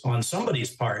investments on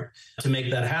somebody's part to make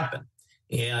that happen.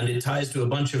 And it ties to a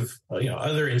bunch of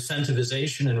other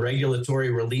incentivization and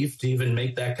regulatory relief to even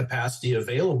make that capacity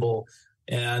available.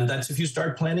 And that's if you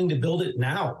start planning to build it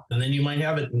now, and then you might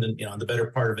have it in the better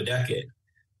part of a decade.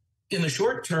 In the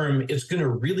short term, it's going to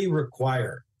really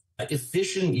require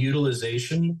efficient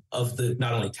utilization of the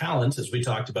not only talents, as we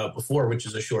talked about before, which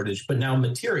is a shortage, but now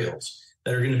materials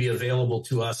that are going to be available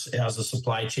to us as a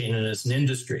supply chain and as an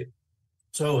industry.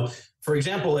 So, for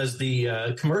example, as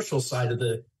the commercial side of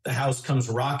the house comes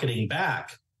rocketing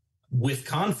back with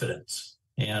confidence,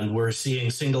 and we're seeing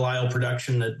single aisle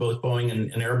production at both Boeing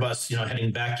and Airbus,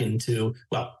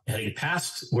 heading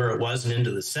past where it was and into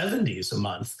the 70s a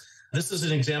month. This is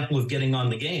an example of getting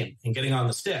on the game and getting on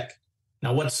the stick.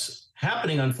 Now, what's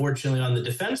happening, unfortunately, on the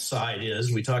defense side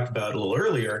is, we talked about a little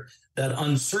earlier, that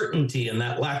uncertainty and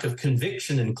that lack of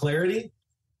conviction and clarity.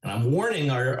 And I'm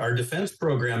warning our defense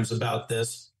programs about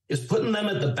this, is putting them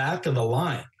at the back of the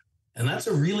line. And that's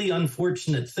a really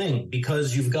unfortunate thing,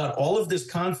 because you've got all of this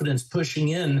confidence pushing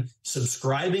in,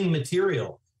 subscribing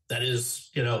material that is,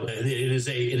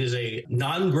 it is a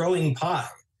non-growing pie.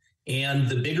 And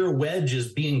the bigger wedge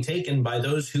is being taken by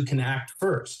those who can act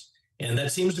first. And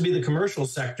that seems to be the commercial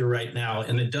sector right now.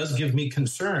 And it does give me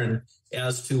concern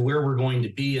as to where we're going to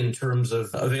be in terms of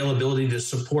availability to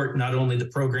support not only the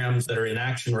programs that are in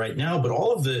action right now, but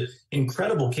all of the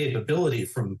incredible capability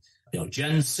from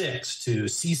Gen 6 to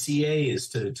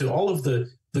CCAs to all of the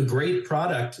great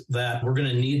product that we're going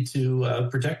to need to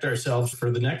protect ourselves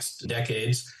for the next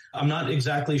decades. I'm not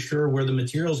exactly sure where the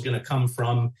material is going to come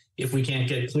from if we can't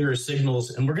get clearer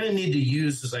signals. And we're going to need to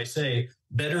use, as I say,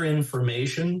 better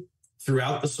information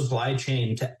throughout the supply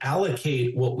chain to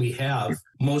allocate what we have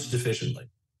most efficiently.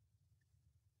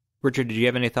 Richard, did you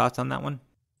have any thoughts on that one?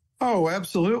 Oh,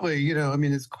 absolutely.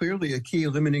 It's clearly a key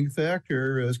limiting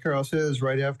factor, as Karl says,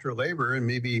 right after labor and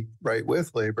maybe right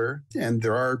with labor. And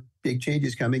there are big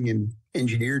changes coming in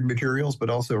engineered materials, but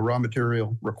also raw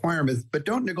material requirements. But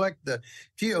don't neglect the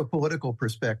geopolitical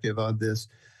perspective on this.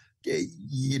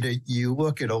 You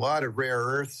look at a lot of rare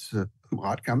earths, a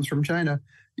lot comes from China.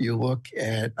 You look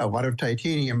at a lot of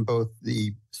titanium, both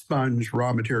the sponge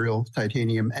raw material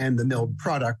titanium and the milled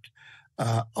product.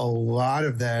 A lot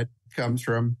of that comes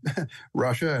from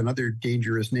Russia and other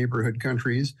dangerous neighborhood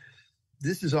countries.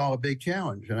 This is all a big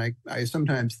challenge. And I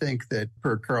sometimes think that,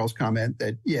 per Karl's comment,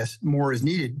 that yes, more is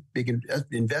needed, big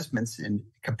investments in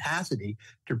capacity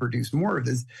to produce more of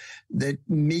this, that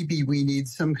maybe we need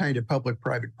some kind of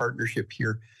public-private partnership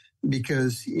here.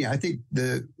 Because I think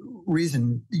the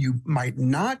reason you might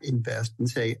not invest in,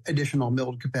 say, additional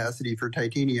milled capacity for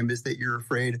titanium is that you're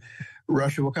afraid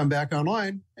Russia will come back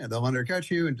online and they'll undercut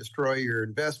you and destroy your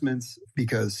investments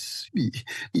because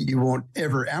you won't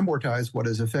ever amortize what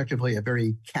is effectively a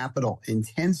very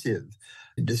capital-intensive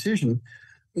decision.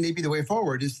 Maybe the way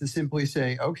forward is to simply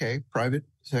say, okay, private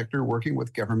sector working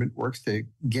with government works to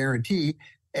guarantee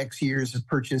X years of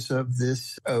purchase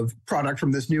of product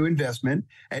from this new investment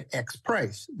at X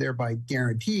price, thereby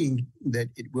guaranteeing that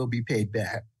it will be paid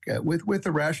back with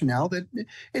the rationale that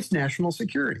it's national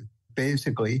security.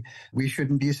 Basically, we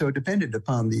shouldn't be so dependent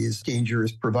upon these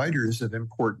dangerous providers of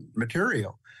important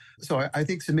material. So I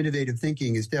think some innovative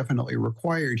thinking is definitely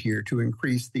required here to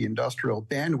increase the industrial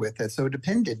bandwidth that's so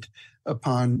dependent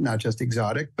upon not just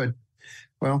exotic, but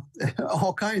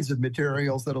all kinds of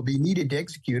materials that'll be needed to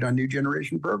execute on new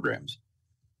generation programs.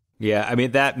 Yeah,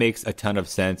 that makes a ton of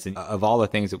sense. And of all the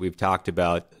things that we've talked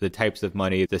about, the types of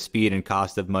money, the speed and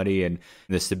cost of money, and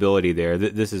the stability there,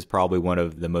 this is probably one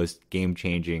of the most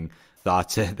game-changing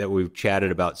thoughts that we've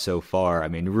chatted about so far.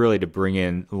 Really to bring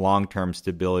in long-term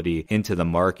stability into the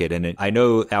market. And I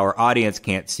know our audience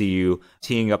can't see you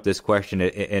teeing up this question,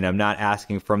 and I'm not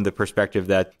asking from the perspective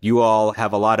that you all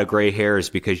have a lot of gray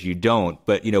hairs, because you don't.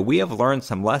 But, we have learned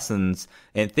some lessons,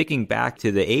 and thinking back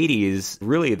to the 80s,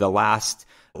 really the last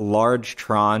large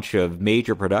tranche of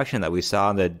major production that we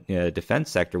saw in the defense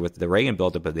sector with the Reagan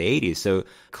buildup of the 80s. So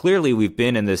clearly we've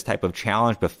been in this type of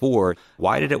challenge before.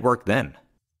 Why did it work then?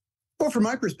 Well, from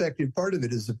my perspective, part of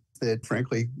it is that,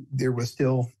 frankly, there was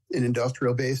still an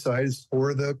industrial base size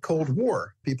for the Cold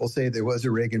War. People say there was a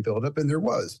Reagan buildup, and there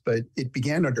was, but it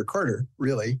began under Carter,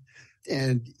 really.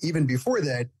 And even before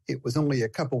that, it was only a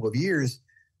couple of years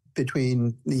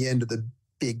between the end of the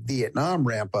big Vietnam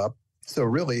ramp up. So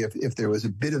really, if there was a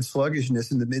bit of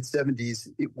sluggishness in the mid-'70s,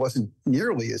 it wasn't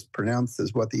nearly as pronounced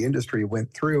as what the industry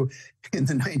went through in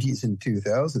the 90s and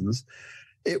 2000s.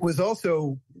 It was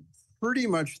also pretty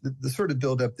much the sort of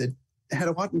buildup that had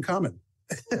a lot in common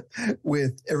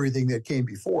with everything that came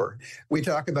before. We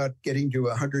talk about getting to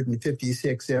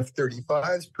 156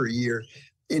 F-35s per year.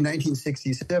 In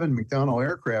 1967, McDonnell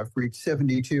Aircraft reached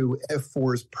 72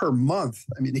 F-4s per month.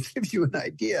 It gives you an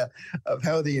idea of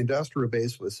how the industrial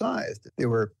base was sized. There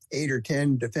were 8 or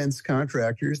 10 defense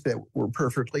contractors that were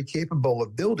perfectly capable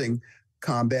of building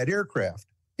combat aircraft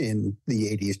in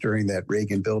the 80s during that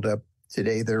Reagan buildup.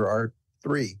 Today, there are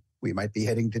 3. We might be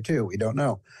heading to 2. We don't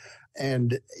know.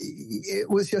 And it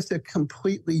was just a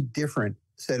completely different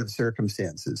set of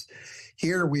circumstances.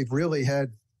 Here, we've really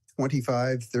had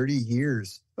 25, 30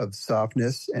 years of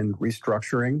softness and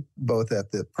restructuring, both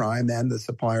at the prime and the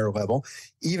supplier level.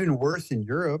 Even worse in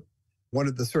Europe, one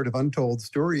of the sort of untold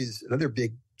stories, another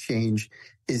big change,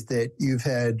 is that you've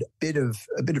had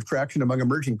a bit of traction among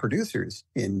emerging producers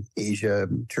in Asia,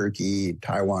 Turkey,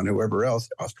 Taiwan, whoever else,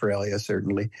 Australia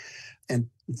certainly. And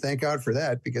thank God for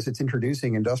that, because it's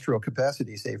introducing industrial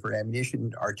capacity, say, for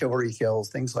ammunition, artillery kills,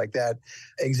 things like that,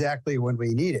 exactly when we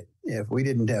need it. If we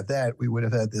didn't have that, we would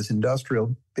have had this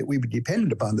we would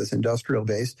dependent upon this industrial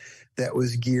base that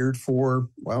was geared for,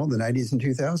 the 90s and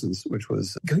 2000s, which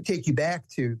was, take you back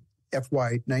to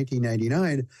FY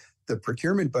 1999, the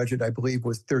procurement budget, I believe,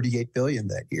 was $38 billion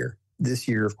that year. this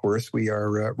year, of course, we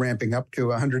are ramping up to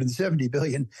 170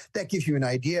 billion. That gives you an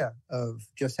idea of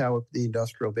just how the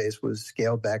industrial base was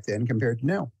scaled back then compared to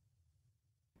now.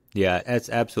 Yeah, that's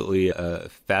absolutely a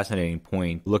fascinating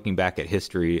point. Looking back at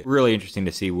history, really interesting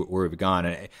to see where we've gone.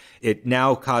 And it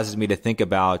now causes me to think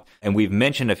about, and we've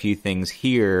mentioned a few things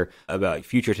here about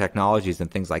future technologies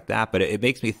and things like that, but it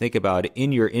makes me think about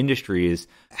in your industries,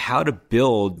 how to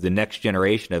build the next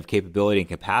generation of capability and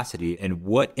capacity and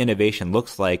what innovation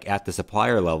looks like at the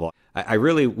supplier level. I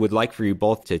really would like for you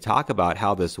both to talk about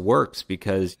how this works,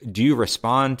 because do you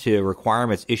respond to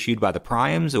requirements issued by the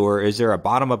primes, or is there a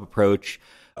bottom-up approach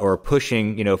or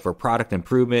pushing, for product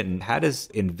improvement? And how does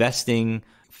investing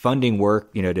funding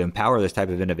work, to empower this type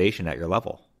of innovation at your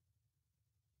level?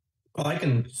 Well, I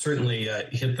can certainly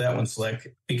hit that one,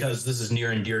 Slick, because this is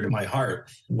near and dear to my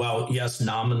heart. While, yes,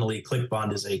 nominally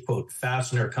ClickBond is a, quote,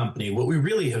 fastener company, what we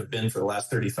really have been for the last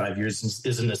 35 years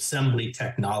is an assembly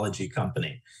technology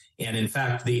company. And in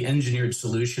fact, the engineered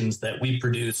solutions that we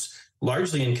produce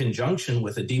largely in conjunction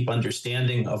with a deep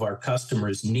understanding of our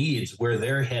customers' needs, where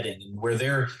they're heading, and where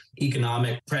their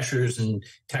economic pressures and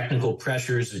technical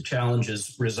pressures and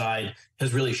challenges reside,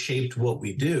 has really shaped what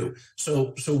we do.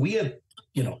 So we have,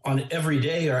 on every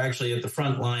day are actually at the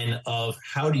front line of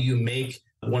how do you make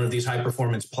one of these high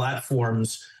performance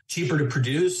platforms cheaper to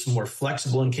produce, more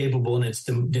flexible and capable in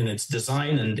its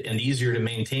design, and easier to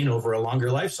maintain over a longer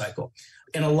life cycle.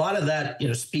 And a lot of that,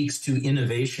 speaks to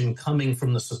innovation coming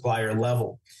from the supplier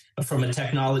level, from a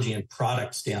technology and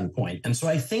product standpoint. And so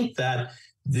I think that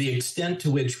the extent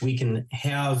to which we can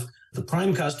have the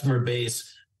prime customer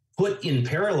base put in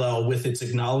parallel with its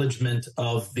acknowledgement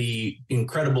of the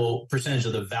incredible percentage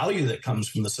of the value that comes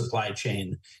from the supply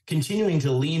chain, continuing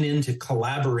to lean into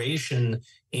collaboration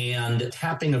and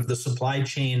tapping of the supply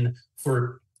chain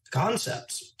for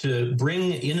concepts to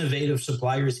bring innovative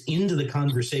suppliers into the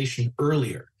conversation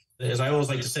earlier. As I always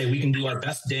like to say, we can do our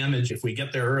best damage if we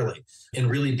get there early and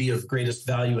really be of greatest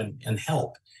value and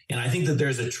help. And I think that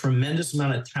there's a tremendous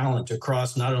amount of talent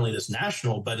across not only this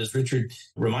national, but as Richard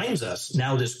reminds us,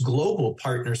 now this global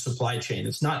partner supply chain.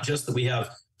 It's not just that we have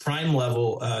prime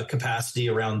level capacity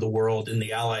around the world in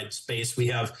the allied space. We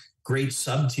have great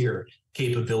sub-tier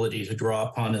capability to draw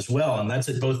upon as well. And that's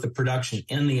at both the production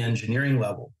and the engineering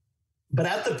level. But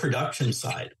at the production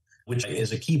side, which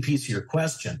is a key piece of your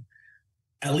question,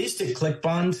 at least at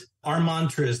ClickBond, our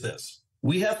mantra is this: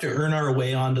 we have to earn our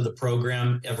way onto the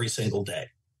program every single day.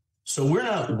 So we're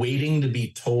not waiting to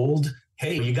be told,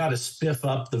 hey, you got to spiff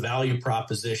up the value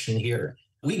proposition here.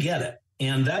 We get it.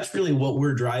 And that's really what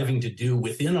we're driving to do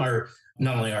within our,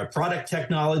 not only our product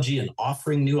technology and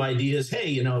offering new ideas.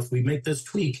 Hey, if we make this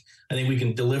tweak, I think we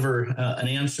can deliver an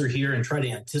answer here and try to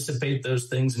anticipate those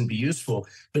things and be useful.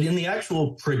 But in the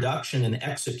actual production and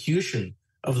execution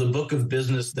of the book of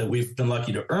business that we've been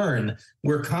lucky to earn,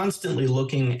 we're constantly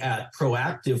looking at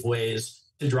proactive ways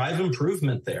to drive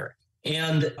improvement there.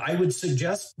 And I would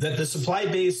suggest that the supply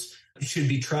base should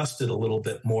be trusted a little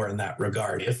bit more in that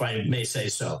regard, if I may say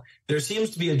so. There seems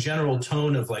to be a general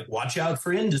tone of watch out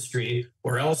for industry,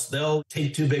 or else they'll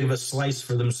take too big of a slice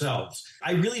for themselves.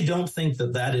 I really don't think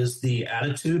that that is the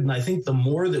attitude. And I think the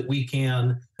more that we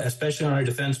can, especially on our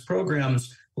defense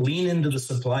programs, lean into the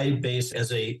supply base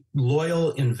as a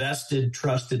loyal, invested,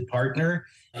 trusted partner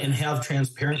and have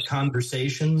transparent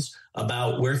conversations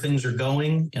about where things are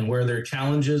going and where there are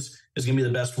challenges is going to be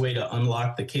the best way to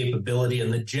unlock the capability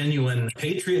and the genuine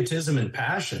patriotism and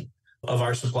passion of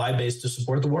our supply base to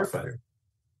support the warfighter.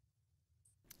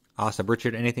 Awesome.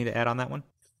 Richard, anything to add on that one?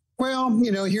 Well,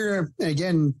 here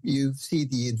again, you see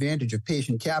the advantage of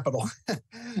patient capital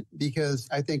because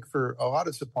I think for a lot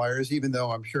of suppliers, even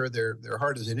though I'm sure their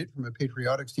heart is in it from a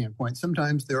patriotic standpoint,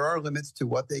 sometimes there are limits to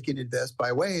what they can invest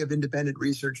by way of independent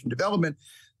research and development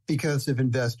because of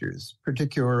investors,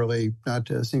 particularly not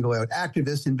to single out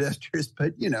activist investors,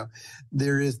 but,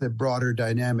 there is the broader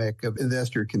dynamic of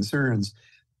investor concerns.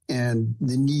 And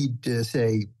the need to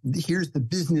say, here's the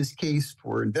business case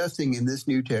for investing in this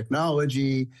new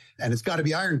technology, and it's got to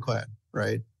be ironclad,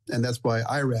 right? And that's why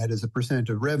IRAD as a percent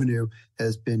of revenue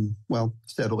has been,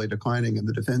 steadily declining in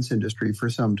the defense industry for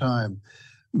some time.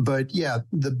 But yeah,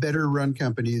 the better run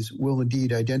companies will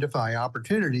indeed identify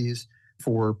opportunities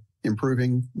for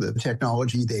improving the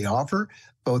technology they offer,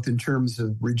 both in terms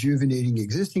of rejuvenating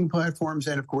existing platforms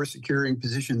and, of course, securing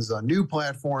positions on new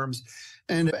platforms.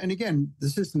 And again, the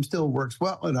system still works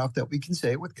well enough that we can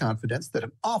say with confidence that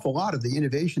an awful lot of the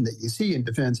innovation that you see in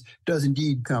defense does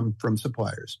indeed come from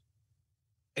suppliers.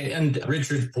 And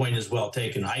Richard's point is well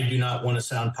taken. I do not want to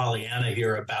sound Pollyanna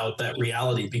here about that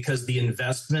reality because the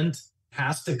investment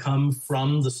has to come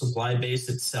from the supply base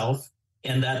itself.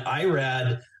 And that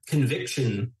IRAD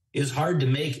conviction is hard to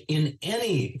make in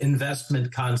any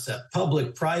investment concept,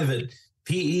 public, private,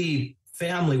 PE,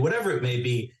 family, whatever it may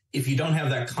be, if you don't have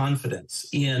that confidence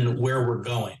in where we're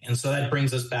going. And so that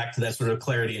brings us back to that sort of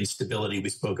clarity and stability we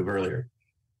spoke of earlier.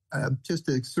 Just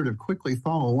to sort of quickly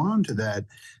follow on to that,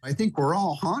 I think we're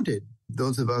all haunted.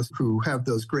 Those of us who have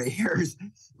those gray hairs,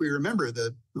 we remember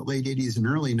the late 80s and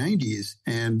early 90s,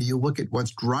 and you look at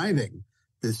what's driving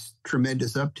this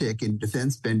tremendous uptick in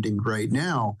defense spending right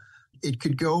now, it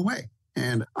could go away.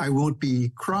 And I won't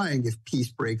be crying if peace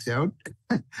breaks out.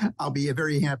 I'll be a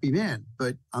very happy man.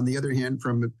 But on the other hand,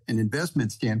 from an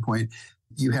investment standpoint,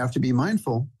 you have to be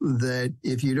mindful that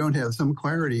if you don't have some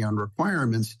clarity on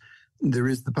requirements, there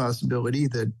is the possibility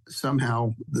that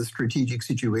somehow the strategic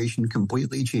situation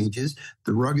completely changes,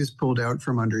 the rug is pulled out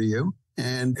from under you,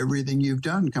 and everything you've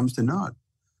done comes to naught.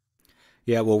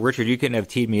 Yeah, well, Richard, you couldn't have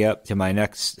teed me up to my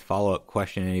next follow-up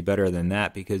question any better than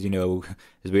that because,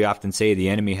 as we often say, the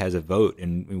enemy has a vote,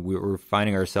 and we're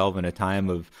finding ourselves in a time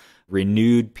of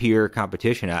renewed peer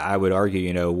competition. I would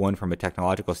argue, one from a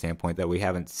technological standpoint that we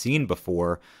haven't seen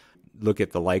before. Look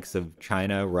at the likes of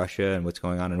China, Russia, and what's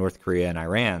going on in North Korea and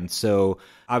Iran. So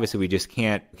obviously we just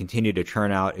can't continue to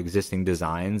churn out existing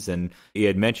designs. And you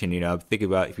had mentioned, think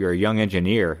about if you're a young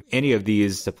engineer, any of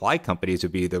these supply companies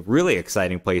would be the really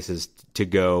exciting places to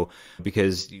go,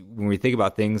 because when we think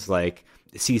about things like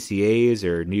CCAs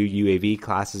or new UAV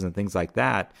classes and things like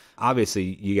that, obviously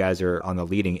you guys are on the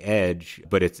leading edge,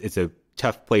 but it's a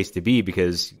tough place to be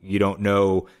because you don't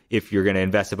know if you're going to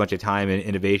invest a bunch of time in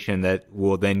innovation that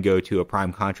will then go to a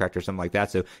prime contract or something like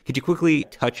that. So could you quickly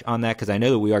touch on that? Because I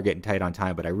know that we are getting tight on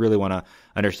time, but I really want to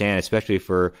understand, especially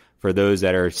for those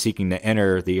that are seeking to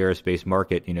enter the aerospace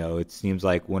market, it seems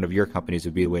like one of your companies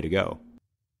would be the way to go.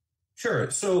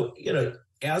 Sure. So,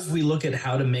 as we look at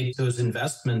how to make those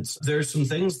investments, there's some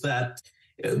things that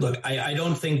look, I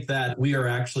don't think that we are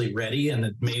actually ready, and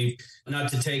it may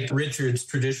not to take Richard's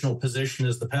traditional position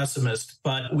as the pessimist,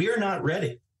 but we are not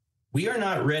ready. We are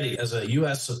not ready as a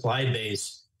U.S. supply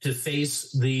base to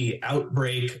face the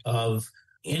outbreak of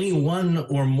any one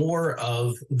or more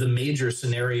of the major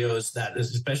scenarios that,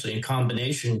 especially in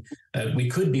combination, we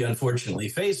could be unfortunately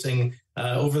facing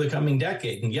over the coming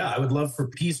decade. And yeah, I would love for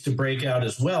peace to break out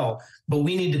as well, but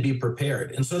we need to be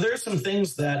prepared. And so there are some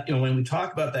things that, when we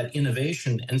talk about that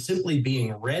innovation and simply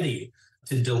being ready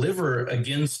to deliver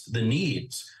against the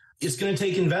needs, it's going to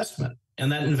take investment.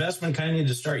 And that investment kind of needs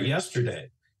to start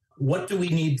yesterday. What do we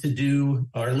need to do,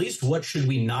 or at least what should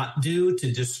we not do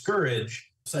to discourage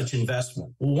such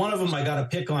investment? Well, one of them I got to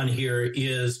pick on here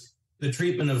is the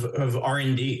treatment of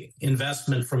R&D,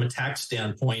 investment from a tax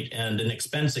standpoint and an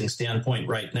expensing standpoint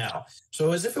right now.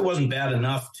 So as if it wasn't bad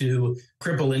enough to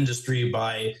cripple industry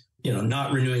by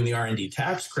not renewing the R&D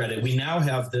tax credit, we now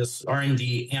have this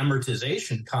R&D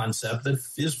amortization concept that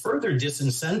is further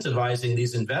disincentivizing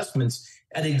these investments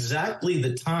at exactly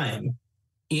the time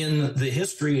in the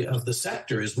history of the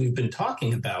sector, as we've been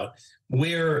talking about,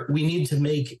 where we need to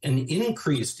make an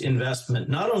increased investment,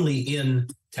 not only in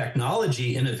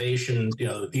technology innovation,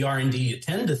 the R&D you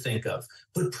tend to think of,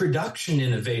 but production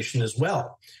innovation as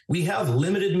well. We have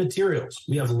limited materials.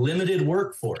 We have limited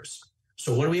workforce.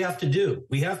 So what do we have to do?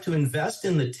 We have to invest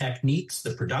in the techniques,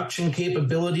 the production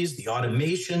capabilities, the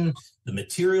automation, the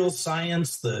material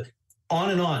science, the on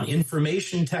and on,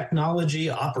 information technology,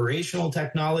 operational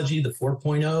technology, the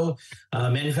 4.0,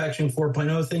 manufacturing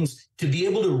 4.0 things, to be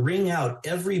able to wring out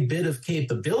every bit of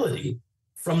capability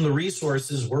from the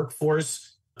resources,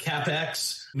 workforce,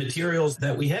 CapEx, materials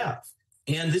that we have.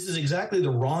 And this is exactly the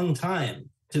wrong time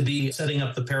to be setting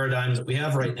up the paradigms that we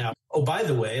have right now. Oh, by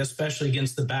the way, especially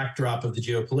against the backdrop of the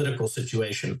geopolitical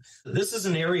situation, this is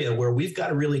an area where we've got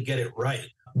to really get it right.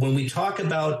 When we talk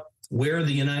about where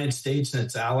the United States and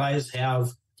its allies have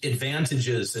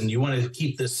advantages, and you want to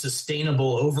keep this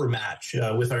sustainable overmatch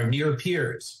with our near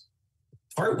peers,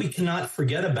 part we cannot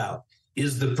forget about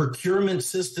is the procurement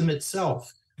system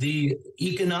itself, the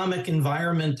economic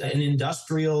environment and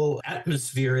industrial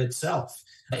atmosphere itself,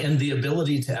 and the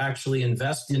ability to actually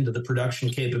invest into the production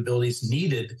capabilities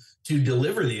needed to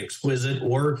deliver the exquisite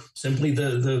or simply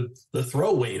the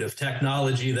throw weight of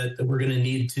technology that we're going to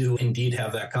need to indeed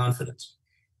have that confidence.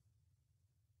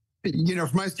 From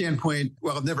my standpoint,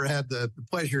 well, I've never had the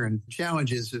pleasure and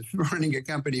challenges of running a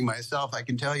company myself. I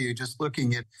can tell you, just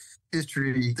looking at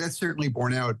history, that's certainly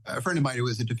borne out. A friend of mine who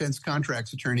was a defense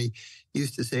contracts attorney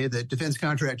used to say that defense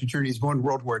contract attorneys won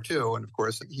World War II. And of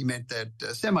course, he meant that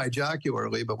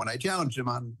semi-jocularly. But when I challenged him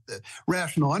on the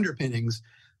rational underpinnings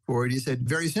for it, he said,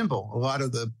 very simple. A lot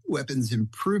of the weapons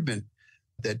improvement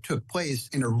that took place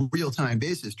in a real-time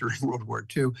basis during World War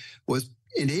II was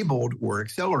enabled or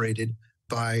accelerated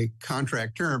by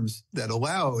contract terms that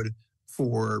allowed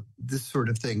for this sort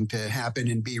of thing to happen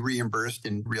and be reimbursed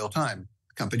in real time.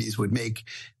 Companies would make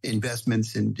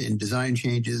investments in design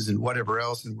changes and whatever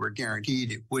else, and were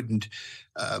guaranteed it wouldn't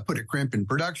put a crimp in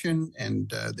production,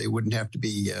 and they wouldn't have to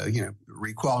be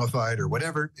requalified or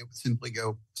whatever. It would simply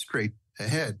go straight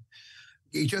ahead.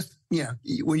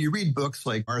 When you read books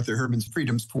like Arthur Herman's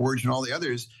Freedom's Forge and all the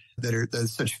others that are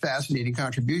such fascinating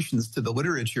contributions to the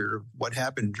literature of what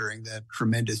happened during that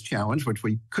tremendous challenge, which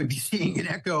we could be seeing an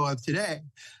echo of today,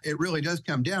 it really does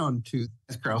come down to,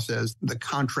 as Karl says, the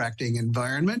contracting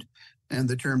environment and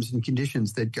the terms and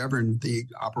conditions that govern the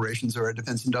operations of our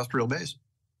defense industrial base.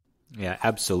 Yeah,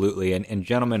 absolutely. And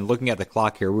gentlemen, looking at the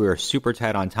clock here, we are super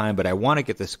tight on time, but I want to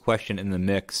get this question in the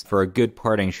mix for a good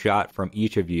parting shot from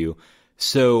each of you.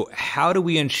 So how do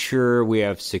we ensure we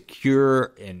have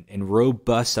secure and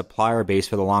robust supplier base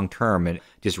for the long term? And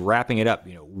just wrapping it up,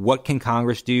 what can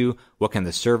Congress do? What can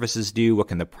the services do? What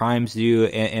can the primes do?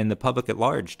 And the public at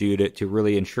large do to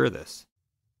really ensure this?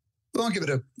 Well, I'll give it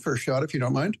a first shot if you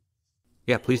don't mind.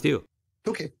 Yeah, please do.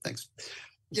 Okay, thanks.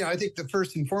 Yeah, I think the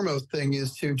first and foremost thing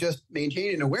is to just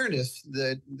maintain an awareness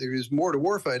that there is more to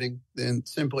warfighting than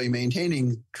simply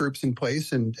maintaining troops in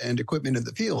place and equipment in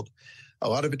the field. A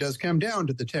lot of it does come down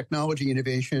to the technology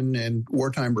innovation and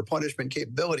wartime replenishment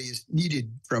capabilities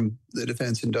needed from the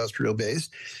defense industrial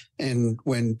base. And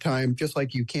when time, just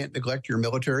like you can't neglect your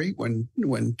military,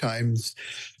 when times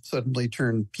suddenly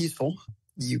turn peaceful,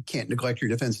 you can't neglect your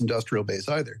defense industrial base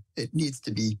either. It needs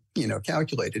to be,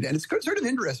 calculated. And it's sort of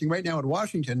interesting right now in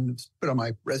Washington, put on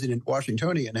my resident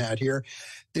Washingtonian hat here,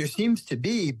 there seems to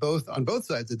be on both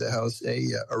sides of the House,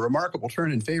 a remarkable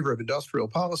turn in favor of industrial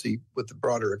policy with the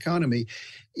broader economy.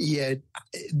 Yet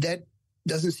that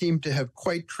doesn't seem to have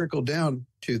quite trickled down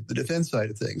to the defense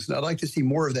side of things. And I'd like to see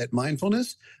more of that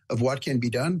mindfulness of what can be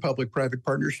done, public-private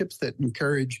partnerships that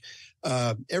encourage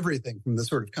everything from the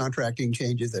sort of contracting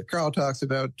changes that Karl talks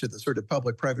about to the sort of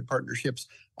public-private partnerships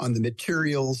on the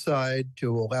materials side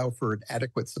to allow for an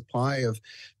adequate supply of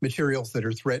materials that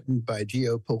are threatened by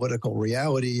geopolitical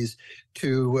realities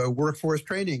to workforce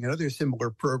training and other similar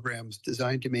programs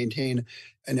designed to maintain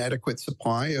an adequate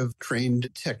supply of trained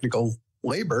technical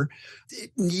labor.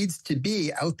 It needs to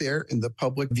be out there in the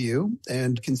public view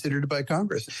and considered by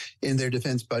Congress in their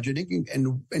defense budgeting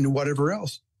and whatever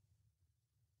else.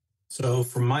 So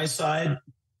from my side,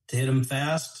 to hit them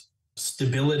fast,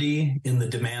 stability in the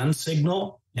demand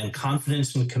signal and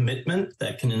confidence and commitment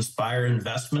that can inspire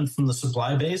investment from the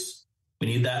supply base. We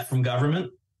need that from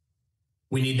government.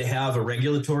 We need to have a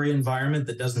regulatory environment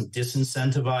that doesn't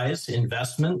disincentivize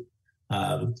investment,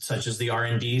 such as the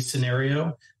R&D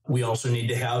scenario. We also need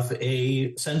to have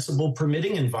a sensible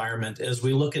permitting environment as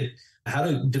we look at how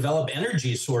to develop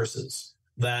energy sources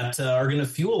that are going to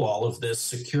fuel all of this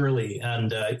securely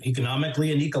and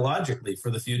economically and ecologically for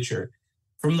the future.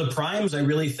 From the primes, I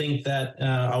really think that,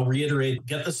 I'll reiterate,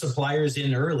 get the suppliers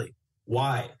in early.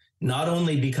 Why? Not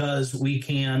only because we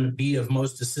can be of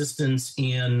most assistance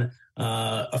in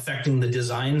affecting the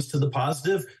designs to the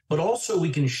positive, but also we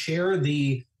can share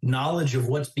the knowledge of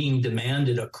what's being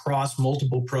demanded across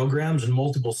multiple programs and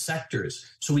multiple sectors.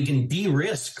 So we can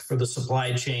de-risk for the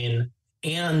supply chain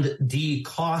and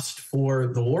de-cost for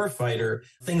the warfighter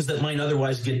things that might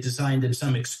otherwise get designed in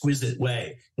some exquisite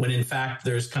way, when in fact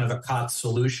there's kind of a COTS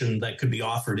solution that could be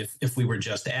offered if we were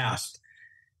just asked.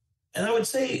 And I would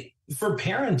say for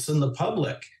parents and the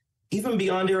public, even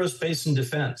beyond aerospace and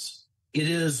defense, it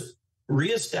is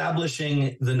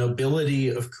reestablishing the nobility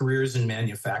of careers in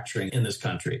manufacturing in this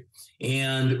country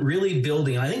and really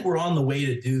building. I think we're on the way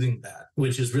to doing that,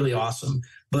 which is really awesome.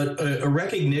 But a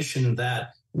recognition that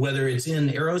whether it's in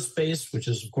aerospace, which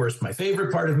is, of course, my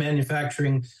favorite part of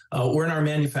manufacturing, or in our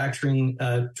manufacturing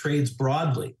trades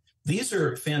broadly, these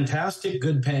are fantastic,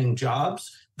 good-paying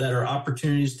jobs that are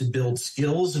opportunities to build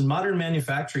skills. And modern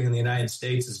manufacturing in the United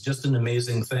States is just an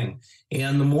amazing thing.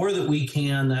 And the more that we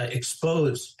can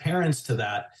expose parents to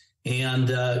that and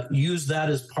use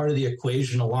that as part of the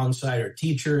equation alongside our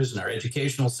teachers and our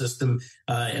educational system,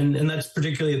 and that's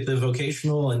particularly at the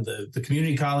vocational and the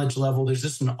community college level, there's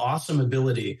just an awesome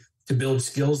ability to build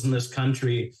skills in this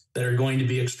country that are going to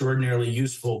be extraordinarily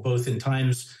useful, both in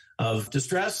times of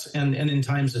distress and in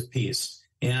times of peace.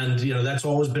 And, that's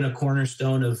always been a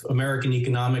cornerstone of American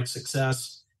economic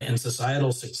success and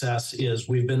societal success is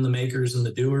we've been the makers and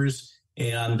the doers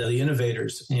and the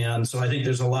innovators. And so I think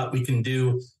there's a lot we can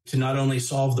do to not only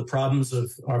solve the problems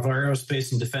of our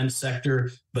aerospace and defense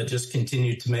sector, but just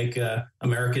continue to make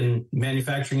American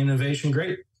manufacturing innovation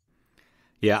great.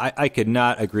 Yeah, I could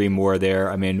not agree more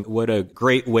there. I mean, what a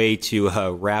great way to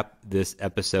wrap this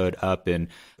episode up. And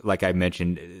like I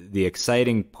mentioned, the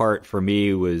exciting part for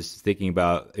me was thinking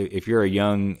about if you're a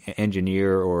young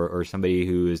engineer or somebody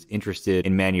who is interested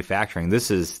in manufacturing, this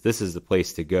is the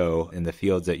place to go in the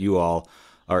fields that you all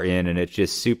are in. And it's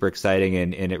just super exciting.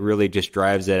 And it really just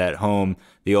drives it at home,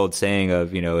 the old saying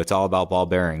of, it's all about ball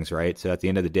bearings, right? So at the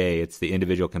end of the day, it's the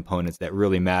individual components that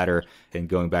really matter. And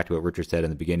going back to what Richard said in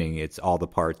the beginning, it's all the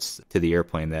parts to the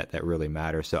airplane that really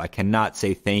matter. So I cannot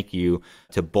say thank you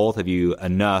to both of you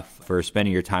enough for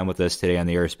spending your time with us today on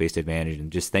the Aerospace Advantage.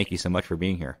 And just thank you so much for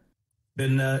being here.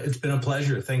 It's been a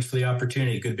pleasure. Thanks for the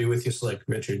opportunity. Good to be with you, Slick,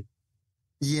 Richard.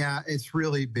 Yeah, it's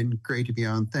really been great to be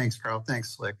on. Thanks, Karl.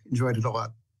 Thanks, Slick. Enjoyed it a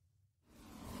lot.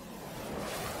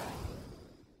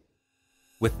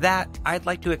 With that, I'd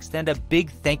like to extend a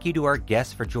big thank you to our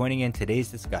guests for joining in today's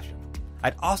discussion.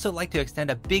 I'd also like to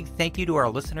extend a big thank you to our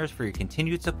listeners for your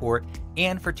continued support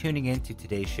and for tuning in to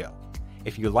today's show.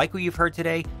 If you like what you've heard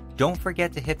today, don't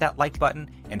forget to hit that like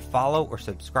button and follow or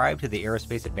subscribe to the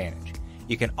Aerospace Advantage.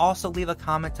 You can also leave a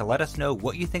comment to let us know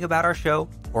what you think about our show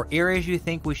or areas you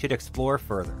think we should explore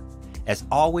further. As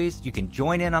always, you can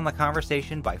join in on the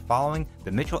conversation by following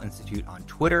the Mitchell Institute on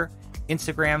Twitter,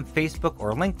 Instagram, Facebook,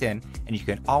 or LinkedIn, and you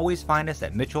can always find us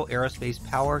at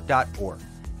mitchellaerospacepower.org.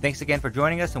 Thanks again for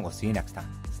joining us, and we'll see you next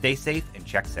time. Stay safe and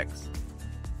check 6.